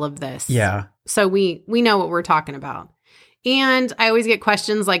through all of this. Yeah. So we know what we're talking about. And I always get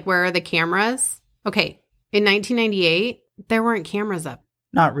questions like, where are the cameras? Okay, in 1998, there weren't cameras up.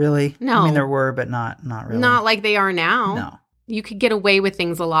 Not really. No. I mean, there were, but not really. Not like they are now. No. You could get away with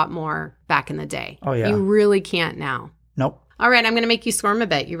things a lot more back in the day. Oh, yeah. You really can't now. Nope. All right, I'm going to make you squirm a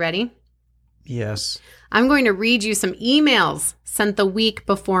bit. You ready? Yes. I'm going to read you some emails sent the week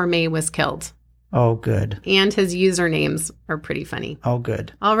before May was killed. Oh, good. And his usernames are pretty funny. Oh,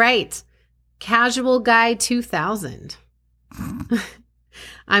 good. All right. Casual Guy 2000.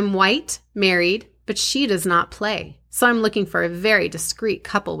 I'm white, married, but she does not play. So I'm looking for a very discreet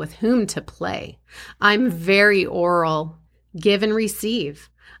couple with whom to play. I'm very oral, give and receive.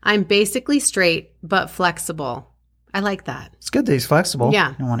 I'm basically straight, but flexible. I like that. It's good that he's flexible.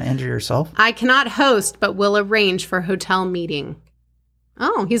 Yeah. You don't want to injure yourself. I cannot host, but will arrange for hotel meeting.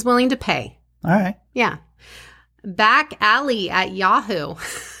 Oh, he's willing to pay. All right. Yeah. Back alley at Yahoo.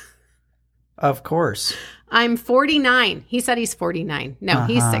 Of course. I'm 49. He said he's 49. No,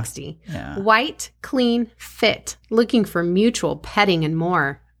 he's 60. Yeah. White, clean, fit, looking for mutual petting and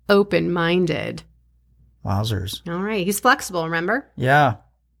more. Open-minded. Wowzers. All right. He's flexible, remember? Yeah.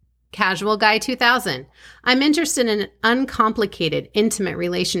 Casual Guy 2000. I'm interested in an uncomplicated, intimate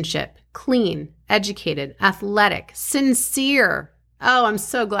relationship. Clean, educated, athletic, sincere. Oh, I'm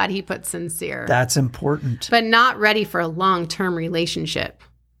so glad he put sincere. That's important. But not ready for a long-term relationship.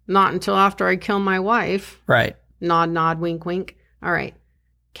 Not until after I kill my wife. Right. Nod, nod, wink, wink. All right.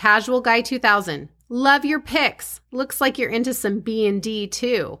 Casual Guy 2000. Love your pics. Looks like you're into some B&D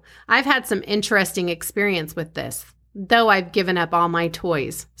too. I've had some interesting experience with this, though I've given up all my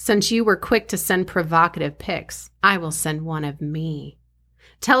toys. Since you were quick to send provocative pics, I will send one of me.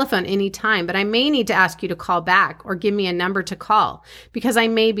 Telephone anytime, but I may need to ask you to call back or give me a number to call because I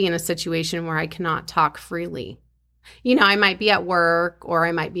may be in a situation where I cannot talk freely. You know, I might be at work or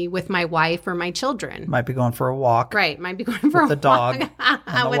I might be with my wife or my children. Might be going for a walk. Right. Might be going for with a the dog walk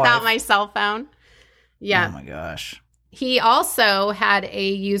and the without wife. my cell phone. Yeah. Oh my gosh. He also had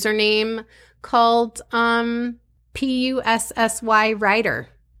a username called Pussy Rider.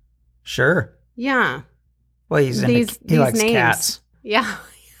 Sure. Yeah. Well, he likes names. cats. Yeah.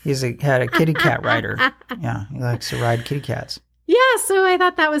 Had a kitty cat rider. Yeah, he likes to ride kitty cats. Yeah, so I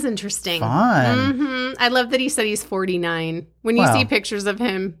thought that was interesting. Fun. Mm-hmm. I love that he said he's 49. When you see pictures of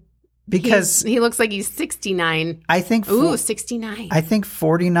him, because he looks like he's 69. I think 69. I think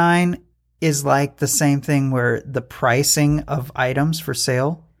 49 is like the same thing where the pricing of items for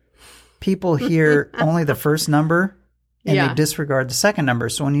sale, people hear only the first number and Yeah. they disregard the second number.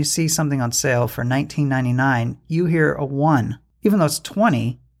 So when you see something on sale for $19.99, you hear a 1, even though it's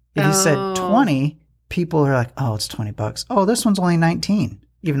 20. If you said 20, people are like, oh, it's $20. Oh, this one's only 19,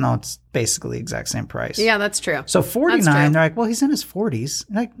 even though it's basically the exact same price. Yeah, that's true. So 49, they're like, well, he's in his 40s.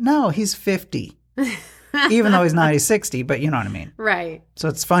 Like, no, he's 50. Even though he's not, he's 60, but you know what I mean. Right. So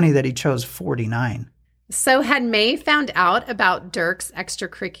it's funny that he chose 49. So had May found out about Dirk's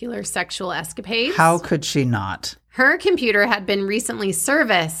extracurricular sexual escapades? How could she not? Her computer had been recently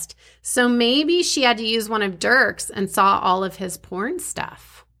serviced, so maybe she had to use one of Dirk's and saw all of his porn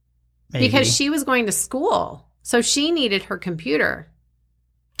stuff. Maybe. Because she was going to school, so she needed her computer.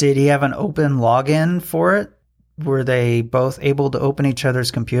 Did he have an open login for it? Were they both able to open each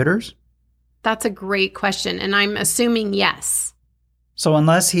other's computers? That's a great question, and I'm assuming yes. So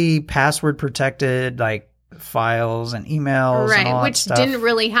unless he password protected like files and emails, Right, and all which that stuff, didn't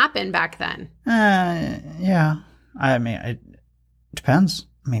really happen back then. yeah. I mean, it depends.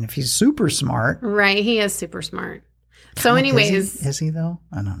 I mean, if he's super smart. Right, he is super smart. So anyways. Is he though?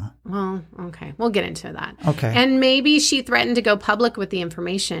 I don't know. Well, okay. We'll get into that. Okay. And maybe she threatened to go public with the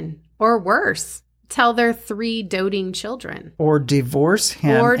information. Or worse, tell their 3 doting children. Or divorce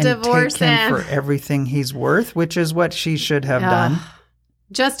him Or and divorce take him him for everything he's worth, which is what she should have done.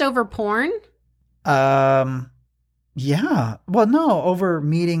 Just over porn? Yeah. Well, no, over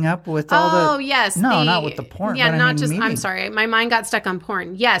meeting up with all the... Oh, yes. No, not with the porn. Yeah, but not I mean just... meeting. I'm sorry. My mind got stuck on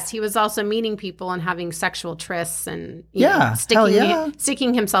porn. Yes, he was also meeting people and having sexual trysts and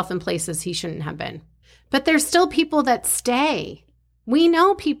sticking himself in places he shouldn't have been. But there's still people that stay. We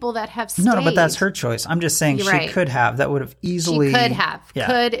know people that have stayed. No, but that's her choice. I'm just saying You're right. could have. That would have easily... She could have. Yeah.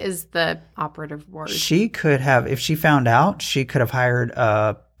 Could is the operative word. She could have, if she found out, she could have hired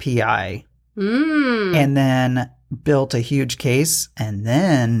a PI and then built a huge case and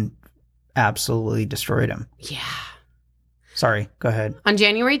then absolutely destroyed him. Yeah. Sorry, go ahead. On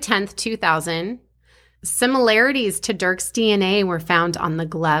January 10th, 2000, similarities to Dirk's DNA were found on the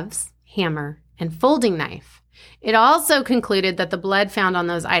gloves, hammer, and folding knife. It also concluded that the blood found on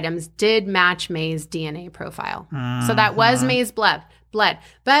those items did match May's DNA profile. So that was May's blood.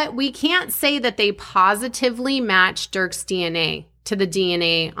 But we can't say that they positively matched Dirk's DNA to the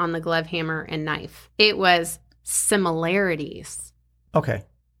DNA on the glove, hammer, and knife. It was similarities. Okay.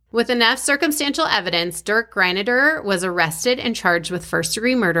 With enough circumstantial evidence, Dirk Greineder was arrested and charged with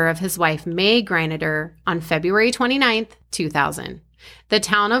first-degree murder of his wife, May Greineder, on February 29th, 2000. The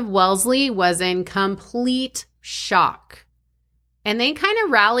town of Wellesley was in complete shock. And they kind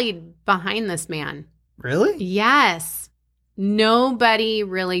of rallied behind this man. Really? Yes. Nobody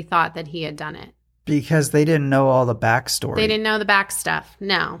really thought that he had done it. Because they didn't know all the backstory. They didn't know the back stuff.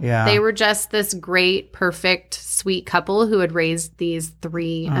 No. Yeah. They were just this great, perfect, sweet couple who had raised these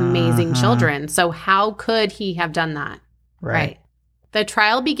 3 amazing children. So how could he have done that? Right. The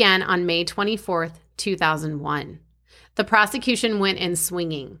trial began on May 24th, 2001. The prosecution went in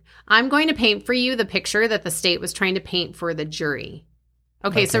swinging. I'm going to paint for you the picture that the state was trying to paint for the jury.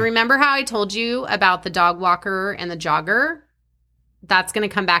 Okay, so remember how I told you about the dog walker and the jogger? That's going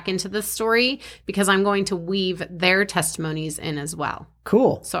to come back into this story because I'm going to weave their testimonies in as well.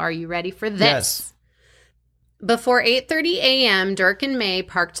 Cool. So are you ready for this? Yes. Before 8:30 a.m., Dirk and May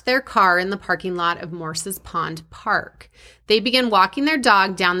parked their car in the parking lot of Morse's Pond Park. They began walking their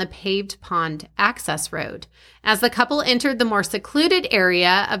dog down the paved pond access road. As the couple entered the more secluded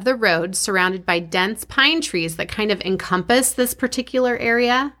area of the road, surrounded by dense pine trees that kind of encompass this particular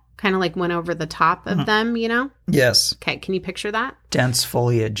area, kind of like went over the top of them, you know? Yes. Okay, can you picture that? Dense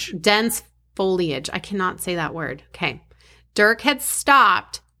foliage. Dense foliage. I cannot say that word. Okay. Dirk had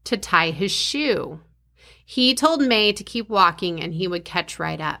stopped to tie his shoe. He told May to keep walking and he would catch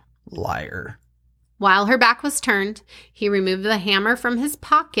right up. Liar. While her back was turned, he removed the hammer from his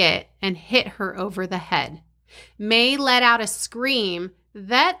pocket and hit her over the head. May let out a scream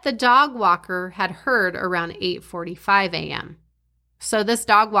that the dog walker had heard around 8:45 a.m. So this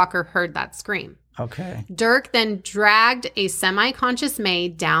dog walker heard that scream. Okay. Dirk then dragged a semi-conscious May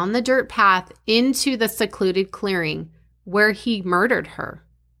down the dirt path into the secluded clearing where he murdered her.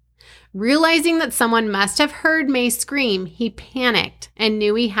 Realizing that someone must have heard May scream, he panicked and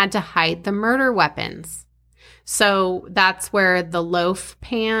knew he had to hide the murder weapons. So that's where the loaf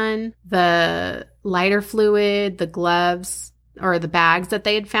pan, the lighter fluid, the gloves, or the bags that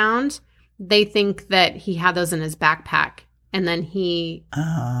they had found, they think that he had those in his backpack. And then he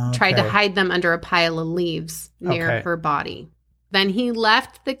tried to hide them under a pile of leaves near her body. Then he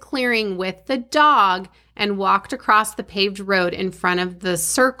left the clearing with the dog and walked across the paved road in front of the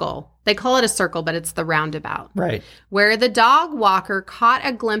circle. They call it a circle, but it's the roundabout. Right. Where the dog walker caught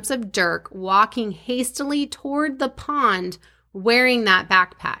a glimpse of Dirk walking hastily toward the pond wearing that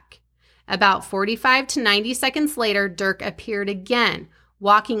backpack. About 45 to 90 seconds later, Dirk appeared again,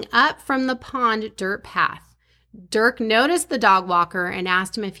 walking up from the pond dirt path. Dirk noticed the dog walker and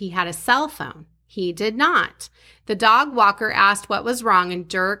asked him if he had a cell phone. He did not. The dog walker asked what was wrong, and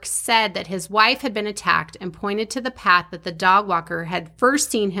Dirk said that his wife had been attacked and pointed to the path that the dog walker had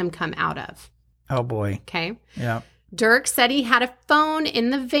first seen him come out of. Oh, boy. Okay. Yeah. Dirk said he had a phone in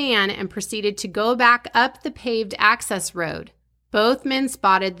the van and proceeded to go back up the paved access road. Both men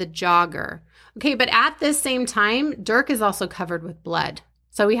spotted the jogger. Okay, but at this same time, Dirk is also covered with blood.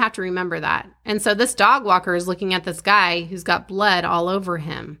 So we have to remember that. And so this dog walker is looking at this guy who's got blood all over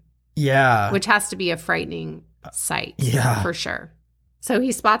him. Yeah. Which has to be a frightening sight. Yeah. For sure. So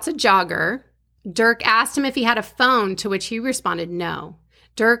he spots a jogger. Dirk asked him if he had a phone, to which he responded no.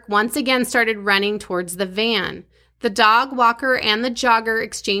 Dirk once again started running towards the van. The dog walker and the jogger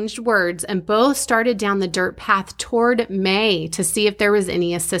exchanged words and both started down the dirt path toward May to see if there was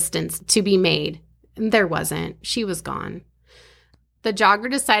any assistance to be made. There wasn't. She was gone. The jogger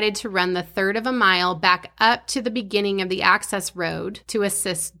decided to run the third of a mile back up to the beginning of the access road to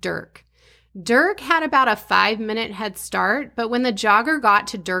assist Dirk. Dirk had about a 5-minute head start, but when the jogger got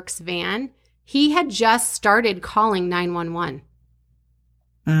to Dirk's van, he had just started calling 911.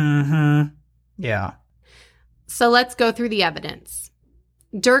 Mm-hmm. Yeah. So let's go through the evidence.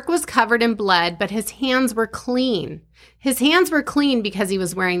 Dirk was covered in blood, but his hands were clean. His hands were clean because he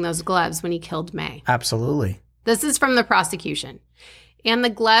was wearing those gloves when he killed May. Absolutely. This is from the prosecution. And the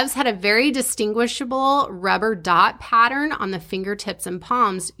gloves had a very distinguishable rubber dot pattern on the fingertips and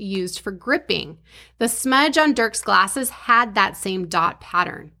palms used for gripping. The smudge on Dirk's glasses had that same dot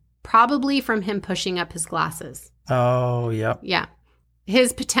pattern, probably from him pushing up his glasses. Oh, yep. Yeah.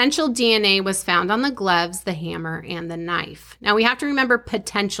 His potential DNA was found on the gloves, the hammer, and the knife. Now, we have to remember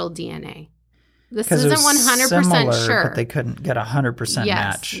potential DNA. This isn't 100% similar, sure. But they couldn't get a 100%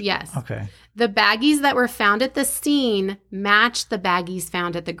 match. Yes. Okay. The baggies that were found at the scene matched the baggies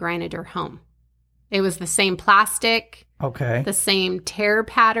found at the Greineder home. It was the same plastic. Okay. The same tear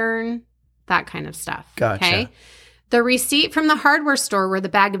pattern, that kind of stuff. Gotcha. Okay. The receipt from the hardware store where the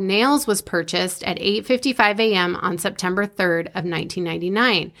bag of nails was purchased at 8:55 a.m. on September 3rd of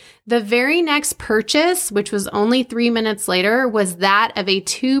 1999. The very next purchase, which was only 3 minutes later, was that of a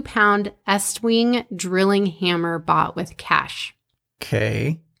 2-pound Estwing drilling hammer bought with cash.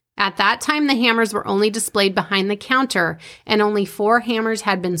 Okay. At that time, the hammers were only displayed behind the counter, and only 4 hammers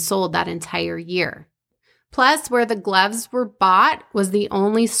had been sold that entire year. Plus, where the gloves were bought was the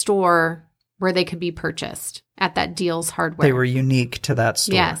only store where they could be purchased, at that Deal's Hardware. They were unique to that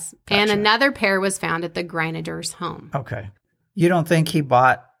store. Yes. Gotcha. And another pair was found at the Greineder's home. Okay. You don't think he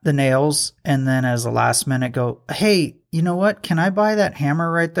bought the nails and then as a last minute go, hey, you know what? Can I buy that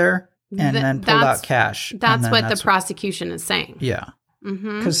hammer right there? And then pull out cash. That's what the prosecution is saying. Yeah.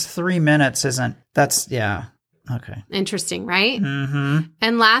 Mm-hmm. Because 3 minutes isn't, yeah. Okay. Interesting, right? Mm-hmm.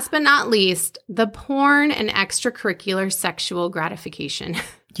 And last but not least, the porn and extracurricular sexual gratification.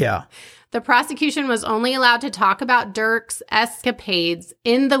 Yeah. The prosecution was only allowed to talk about Dirk's escapades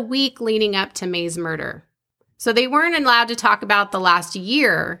in the week leading up to May's murder. So they weren't allowed to talk about the last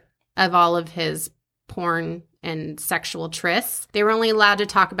year of all of his porn and sexual trysts. They were only allowed to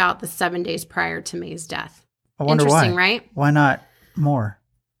talk about the 7 days prior to May's death. I wonder Interesting, why. right? Why not more?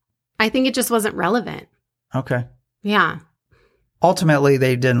 I think it just wasn't relevant. Okay. Yeah. Ultimately,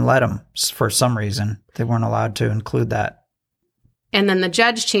 they didn't let him for some reason. They weren't allowed to include that. And then the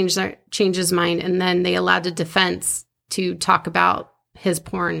judge changed his mind, and then they allowed the defense to talk about his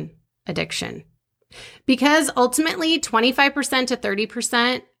porn addiction. Because ultimately, 25% to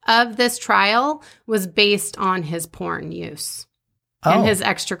 30% of this trial was based on his porn use and his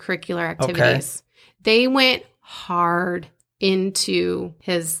extracurricular activities. Okay. They went hard into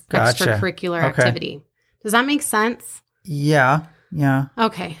his extracurricular activity. Does that make sense? Yeah. Yeah.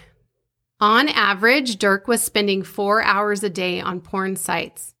 Okay. On average, Dirk was spending 4 hours a day on porn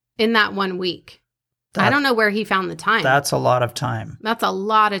sites in that 1 week. I don't know where he found the time. That's a lot of time. That's a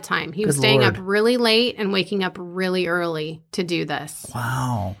lot of time. He was staying up really late and waking up really early to do this.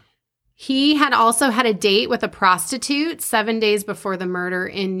 Wow. He had also had a date with a prostitute 7 days before the murder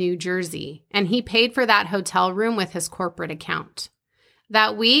in New Jersey, and he paid for that hotel room with his corporate account.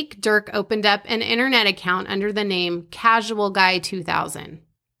 That week, Dirk opened up an internet account under the name Casual Guy 2000.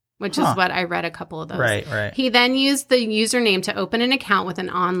 which is what I read a couple of those. Right. He then used the username to open an account with an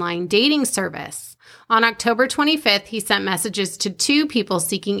online dating service. On October 25th, he sent messages to 2 people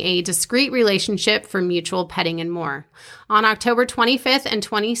seeking a discreet relationship for mutual petting and more. On October 25th and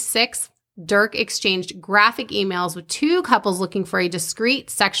 26th, Dirk exchanged graphic emails with 2 couples looking for a discreet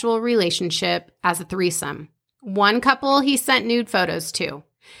sexual relationship as a threesome. One couple he sent nude photos to.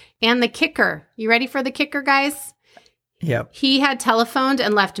 And the kicker, you ready for the kicker, guys? Yep. He had telephoned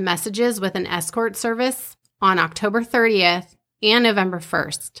and left messages with an escort service on October 30th and November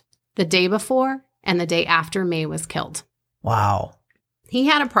 1st, the day before and the day after May was killed. Wow. He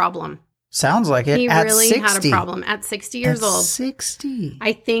had a problem. Sounds like it. He at really 60. had a problem at 60 years old. 60.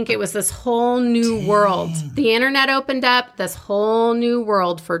 I think it was this whole new world. The internet opened up this whole new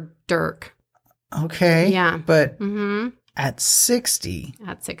world for Dirk. Okay. Yeah. But at 60.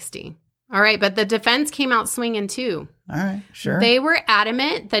 At 60. All right. But the defense came out swinging too. All right. Sure. They were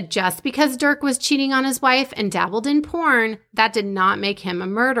adamant that just because Dirk was cheating on his wife and dabbled in porn, that did not make him a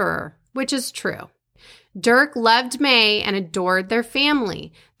murderer, which is true. Dirk loved May and adored their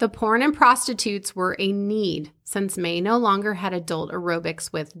family. The porn and prostitutes were a need since May no longer had adult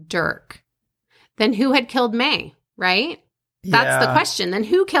aerobics with Dirk. Then who had killed May, right? That's the question. Then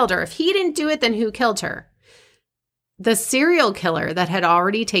who killed her? If he didn't do it, then who killed her? The serial killer that had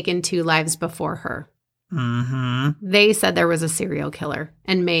already taken 2 lives before her. Mm-hmm. They said there was a serial killer,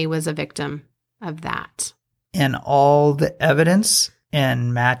 and May was a victim of that. And all the evidence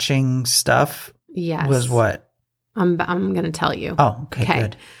and matching stuff was what? I'm going to tell you. Oh, okay,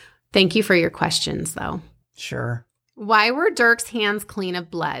 good. Thank you for your questions, though. Sure. Why were Dirk's hands clean of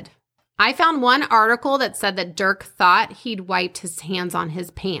blood? I found one article that said that Dirk thought he'd wiped his hands on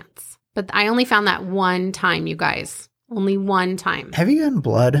his pants. But I only found that one time, you guys. Only one time. Have you gotten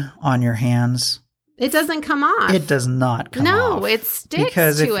blood on your hands? It doesn't come off. It does not come off. No, it sticks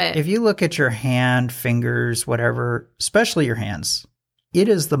because it. If you look at your hand, fingers, whatever, especially your hands, it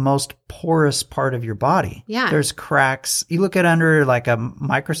is the most porous part of your body. Yeah. There's cracks. You look at under like not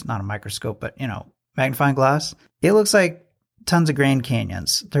a microscope, but magnifying glass. It looks like tons of Grand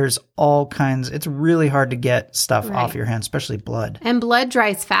Canyons. There's all kinds. It's really hard to get stuff off your hands, especially blood. And blood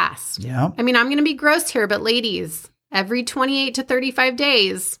dries fast. Yeah. I mean, I'm going to be gross here, but ladies, every 28 to 35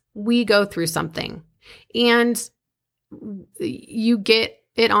 days, we go through something. And you get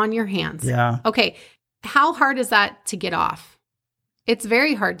it on your hands. Yeah. Okay. How hard is that to get off? It's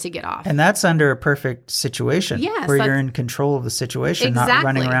very hard to get off. And that's under a perfect situation. Yes, where you're in control of the situation, not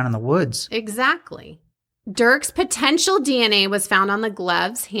running around in the woods. Exactly. Dirk's potential DNA was found on the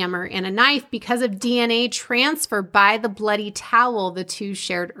gloves, hammer, and a knife because of DNA transfer by the bloody towel the 2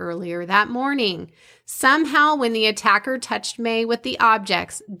 shared earlier that morning. Somehow, when the attacker touched May with the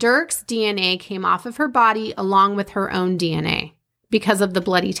objects, Dirk's DNA came off of her body along with her own DNA because of the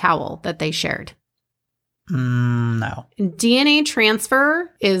bloody towel that they shared. No. DNA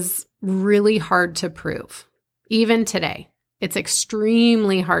transfer is really hard to prove. Even today, it's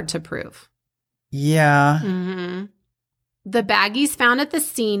extremely hard to prove. Yeah. Mm-hmm. The baggies found at the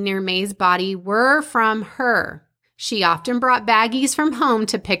scene near May's body were from her. She often brought baggies from home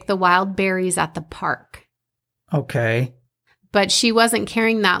to pick the wild berries at the park. Okay. But she wasn't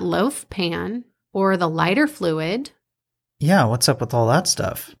carrying that loaf pan or the lighter fluid. Yeah, what's up with all that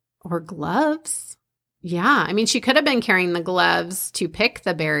stuff? Or gloves. Yeah, I mean, she could have been carrying the gloves to pick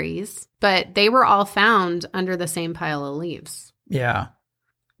the berries, but they were all found under the same pile of leaves. Yeah.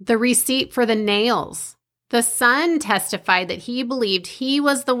 The receipt for the nails. The son testified that he believed he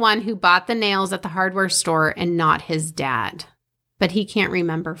was the one who bought the nails at the hardware store and not his dad. But he can't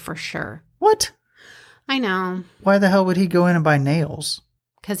remember for sure. What? I know. Why the hell would he go in and buy nails?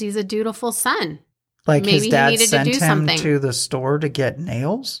 Because he's a dutiful son. Like Maybe his dad he needed sent to do him something. to the store to get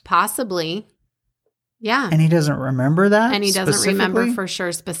nails? Possibly. Yeah. And he doesn't remember that? And he doesn't remember for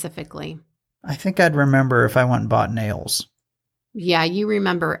sure specifically. I think I'd remember if I went and bought nails. Yeah, you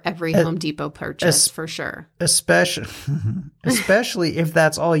remember every Home Depot purchase for sure. Especially if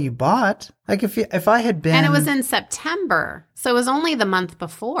that's all you bought. Like if I had been... And it was in September, so it was only the month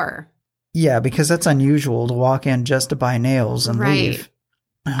before. Yeah, because that's unusual to walk in just to buy nails and leave.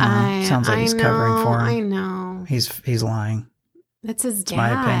 Sounds like he's covering for him. I know. He's lying. That's his dad.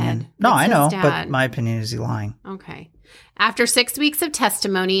 That's my opinion. No, I know, but my opinion is he's lying. Okay. After 6 weeks of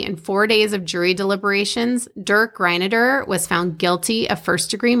testimony and 4 days of jury deliberations, Dirk Greineder was found guilty of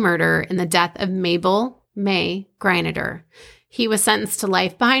first-degree murder in the death of Mabel May Greineder. He was sentenced to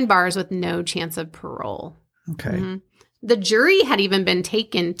life behind bars with no chance of parole. Okay. Mm-hmm. The jury had even been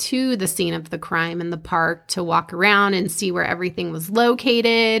taken to the scene of the crime in the park to walk around and see where everything was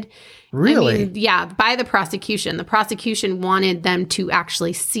located. Really? I mean, yeah, by the prosecution. The prosecution wanted them to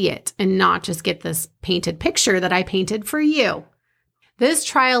actually see it and not just get this painted picture that I painted for you. This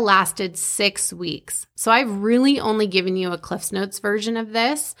trial lasted 6 weeks. So I've really only given you a Cliff's Notes version of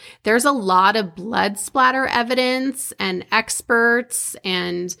this. There's a lot of blood splatter evidence and experts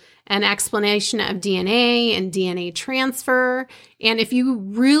and an explanation of DNA and DNA transfer. And if you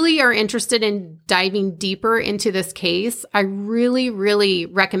really are interested in diving deeper into this case, I really, really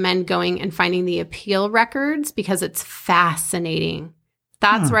recommend going and finding the appeal records because it's fascinating.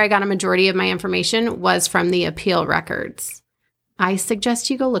 That's where I got a majority of my information was from the appeal records. I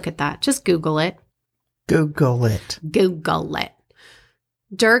suggest you go look at that. Just Google it. Google it. Google it.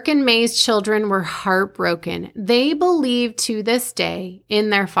 Dirk and May's children were heartbroken. They believe to this day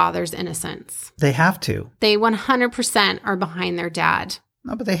in their father's innocence. They have to. They 100% are behind their dad.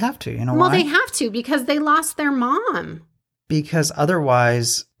 No, but they have to. You know Well, why? they have to because they lost their mom. Because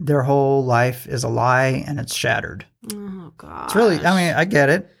otherwise, their whole life is a lie and it's shattered. Oh, God. It's really, I mean, I get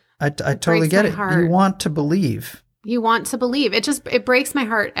it. I totally get it. Heart. You want to believe. You want to believe. It breaks my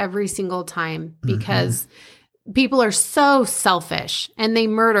heart every single time because people are so selfish and they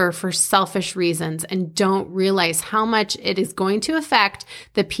murder for selfish reasons and don't realize how much it is going to affect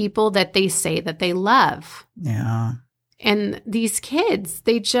the people that they say that they love. Yeah. And these kids,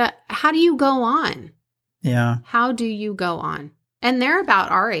 how do you go on? Yeah. How do you go on? And they're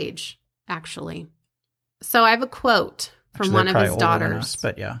about our age, actually. So I have a quote from one of his daughters. Us,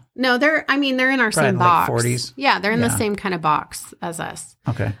 but yeah. No, they're in our probably same in box. Like 40s. Yeah, they're in the same kind of box as us.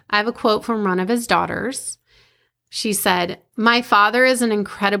 Okay. I have a quote from one of his daughters. She said, "My father is an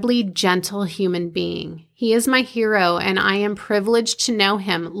incredibly gentle human being. He is my hero, and I am privileged to know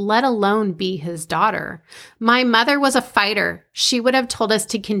him, let alone be his daughter. My mother was a fighter. She would have told us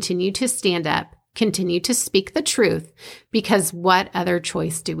to continue to stand up, continue to speak the truth, because what other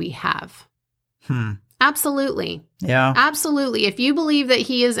choice do we have?" Absolutely. Yeah. Absolutely. If you believe that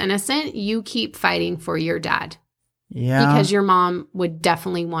he is innocent, you keep fighting for your dad. Yeah. Because your mom would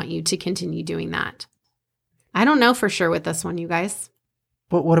definitely want you to continue doing that. I don't know for sure with this one, you guys.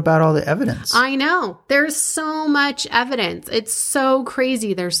 But what about all the evidence? I know. There's so much evidence. It's so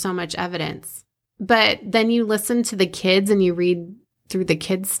crazy there's so much evidence. But then you listen to the kids and you read through the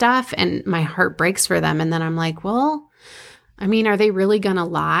kids' stuff and my heart breaks for them. And then I'm like, well, I mean, are they really going to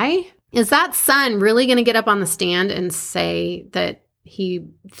lie? Is that son really going to get up on the stand and say that he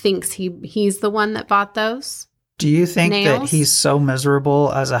thinks he's the one that bought those? Do you think nails? that he's so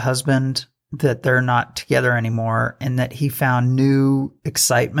miserable as a husband that they're not together anymore and that he found new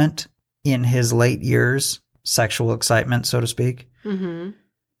excitement in his late years, sexual excitement, so to speak,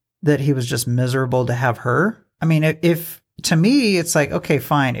 that he was just miserable to have her? I mean, if to me, it's like, okay,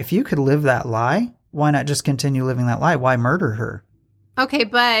 fine. If you could live that lie, why not just continue living that lie? Why murder her? Okay,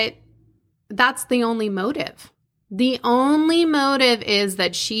 but that's the only motive. The only motive is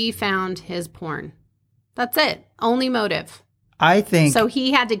that she found his porn. That's it. Only motive. I think. So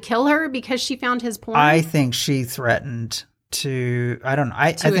he had to kill her because she found his porn? I think she threatened to, I don't know.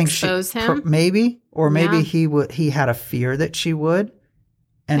 I think expose she, him? maybe, or maybe Yeah. he had a fear that she would.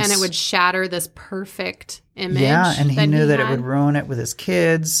 And it would shatter this perfect image. Yeah, and he knew that it had. would ruin it with his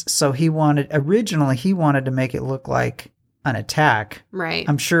kids. So originally he wanted to make it look like an attack. Right.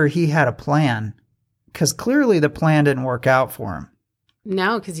 I'm sure he had a plan because clearly the plan didn't work out for him.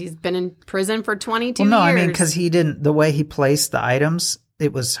 No, because he's been in prison for 22 Well, no, years. I mean, because the way he placed the items,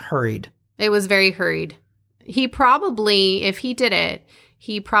 it was hurried. It was very hurried. He probably, if he did it,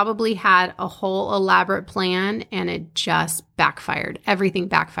 he probably had a whole elaborate plan and it just backfired. Everything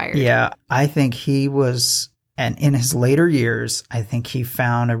backfired. Yeah, I think he was, and in his later years, I think he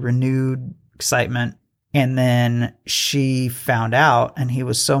found a renewed excitement. And then she found out, and he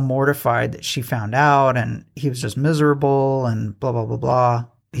was so mortified that she found out, and he was just miserable and blah, blah, blah, blah.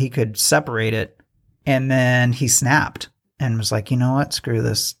 He could separate it. And then he snapped and was like, you know what? Screw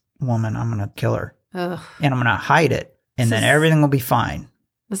this woman. I'm going to kill her. Ugh. And I'm going to hide it. And then everything will be fine.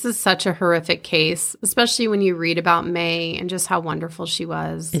 This is such a horrific case, especially when you read about May and just how wonderful she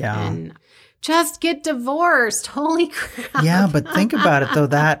was. Yeah. And just get divorced. Holy crap. Yeah, but think about it, though.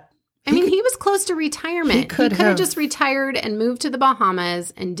 He was close to retirement. He could have have just retired and moved to the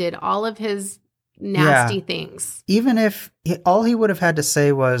Bahamas and did all of his nasty things. Even if all he would have had to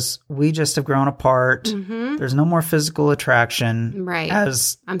say was, we just have grown apart. Mm-hmm. There's no more physical attraction. Right.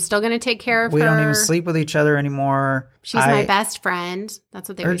 As I'm still going to take care of her. we don't even sleep with each other anymore. She's my best friend. That's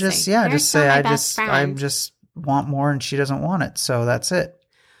what they would just, say. Yeah, They're just still say, my I best friend. just want more and she doesn't want it. So that's it.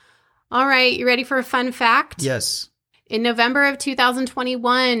 All right. You ready for a fun fact? Yes. In November of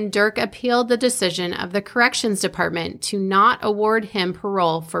 2021, Dirk appealed the decision of the Corrections Department to not award him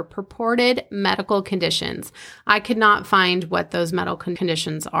parole for purported medical conditions. I could not find what those medical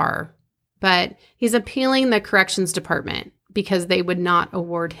conditions are, but he's appealing the Corrections Department because they would not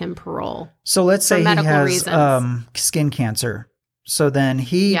award him parole. So let's say he has skin cancer. So then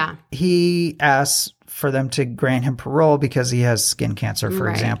he asks for them to grant him parole because he has skin cancer, for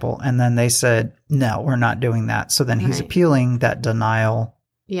example. And then they said, no, we're not doing that. So then he's appealing that denial,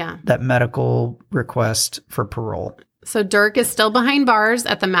 that medical request for parole. So Dirk is still behind bars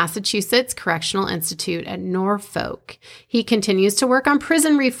at the Massachusetts Correctional Institute at Norfolk. He continues to work on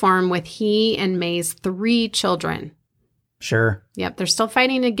prison reform with he and May's 3 children. Sure. Yep, they're still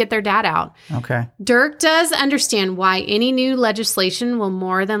fighting to get their dad out. Okay. Dirk does understand why any new legislation will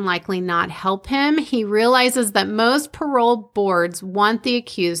more than likely not help him. He realizes that most parole boards want the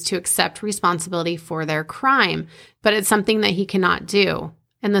accused to accept responsibility for their crime, but it's something that he cannot do.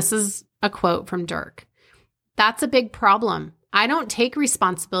 And this is a quote from Dirk. That's a big problem. I don't take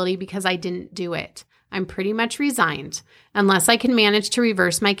responsibility because I didn't do it. I'm pretty much resigned. Unless I can manage to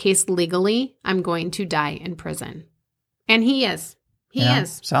reverse my case legally, I'm going to die in prison. And he is. He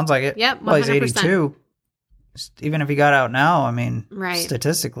is. Sounds like it. Yep, 100%. Well, he's 82. Even if he got out now, I mean,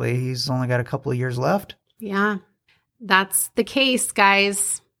 statistically, he's only got a couple of years left. Yeah. That's the case,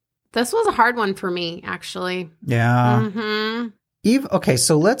 guys. This was a hard one for me, actually. Yeah. Mm-hmm. Okay,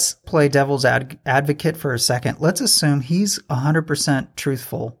 so let's play devil's advocate for a second. Let's assume he's 100%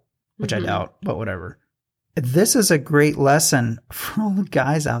 truthful, which I doubt, but whatever. This is a great lesson for all the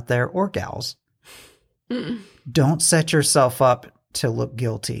guys out there or gals. Don't set yourself up to look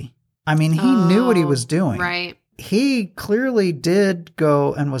guilty. I mean, he knew what he was doing. Right. He clearly did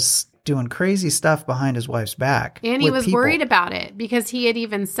go and was doing crazy stuff behind his wife's back. And he was worried about it because he had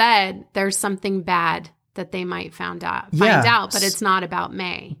even said there's something bad that they might find out, but it's not about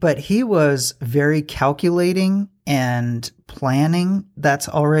May. But he was very calculating and planning. That's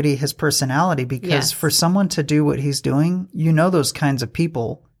already his personality because for someone to do what he's doing, you know those kinds of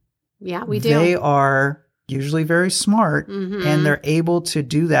people. Yeah, we do. They are usually very smart and they're able to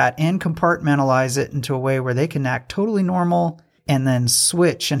do that and compartmentalize it into a way where they can act totally normal and then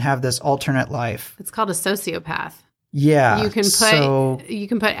switch and have this alternate life. It's called a sociopath. Yeah. You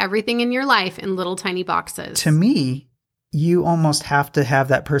can put everything in your life in little tiny boxes. To me, you almost have to have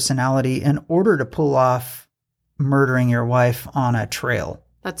that personality in order to pull off murdering your wife on a trail.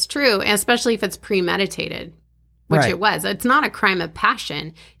 That's true, especially if it's premeditated. Which it was. It's not a crime of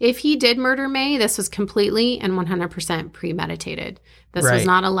passion. If he did murder May, this was completely and 100% premeditated. This was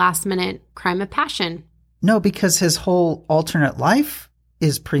not a last-minute crime of passion. No, because his whole alternate life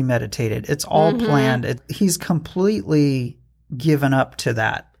is premeditated. It's all planned. He's completely given up to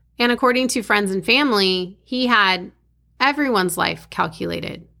that. And according to friends and family, he had everyone's life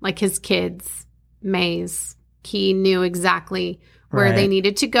calculated, like his kids, May's. He knew exactly where they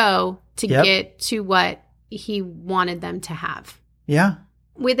needed to go to get to what he wanted them to have. Yeah.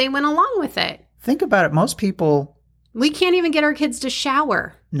 They went along with it. Think about it. Most people... We can't even get our kids to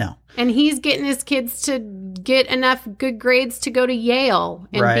shower. No. And he's getting his kids to get enough good grades to go to Yale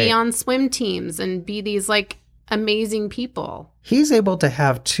and be on swim teams and be these like amazing people. He's able to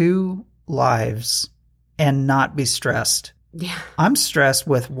have 2 lives and not be stressed. Yeah. I'm stressed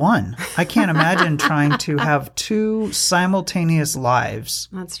with 1. I can't imagine trying to have 2 simultaneous lives.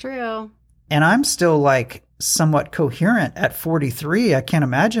 That's true. And I'm still like somewhat coherent at 43. I can't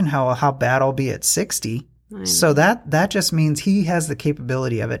imagine how bad I'll be at 60. So that just means he has the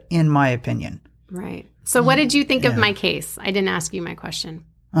capability of it, in my opinion. Right. So what did you think of my case? I didn't ask you my question.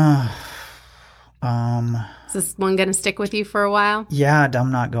 Is this one going to stick with you for a while? Yeah,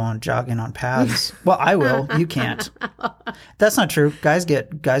 I'm not going jogging on paths. Well, I will. You can't. That's not true. Guys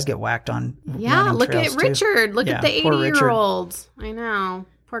get whacked on. Yeah, look at Richard. Too. Look at the 80-year-old. I know.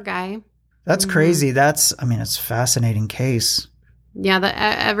 Poor guy. That's crazy. It's a fascinating case. Yeah,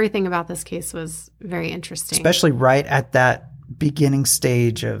 everything about this case was very interesting. Especially right at that beginning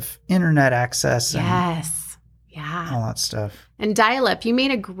stage of internet access. Yes. All that stuff. And dial-up. You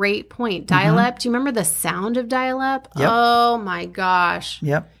made a great point. Dial-up. Do you remember the sound of dial-up? Yep. Oh, my gosh.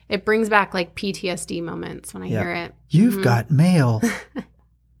 Yep. It brings back like PTSD moments when I hear it. You've got mail.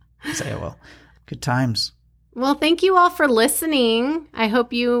 Say, well, good times. Well, thank you all for listening. I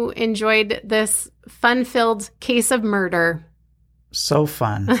hope you enjoyed this fun-filled case of murder. So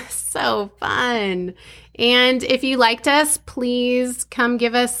fun. So fun. And if you liked us, please come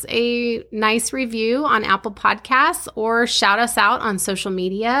give us a nice review on Apple Podcasts or shout us out on social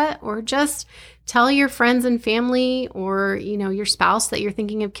media or just tell your friends and family or, your spouse that you're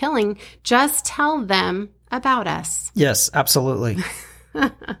thinking of killing. Just tell them about us. Yes, absolutely.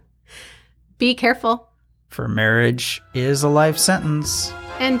 Be careful. For marriage is a life sentence.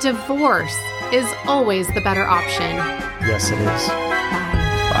 And divorce is always the better option. Yes, it is.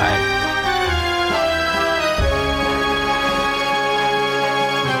 Bye. Bye.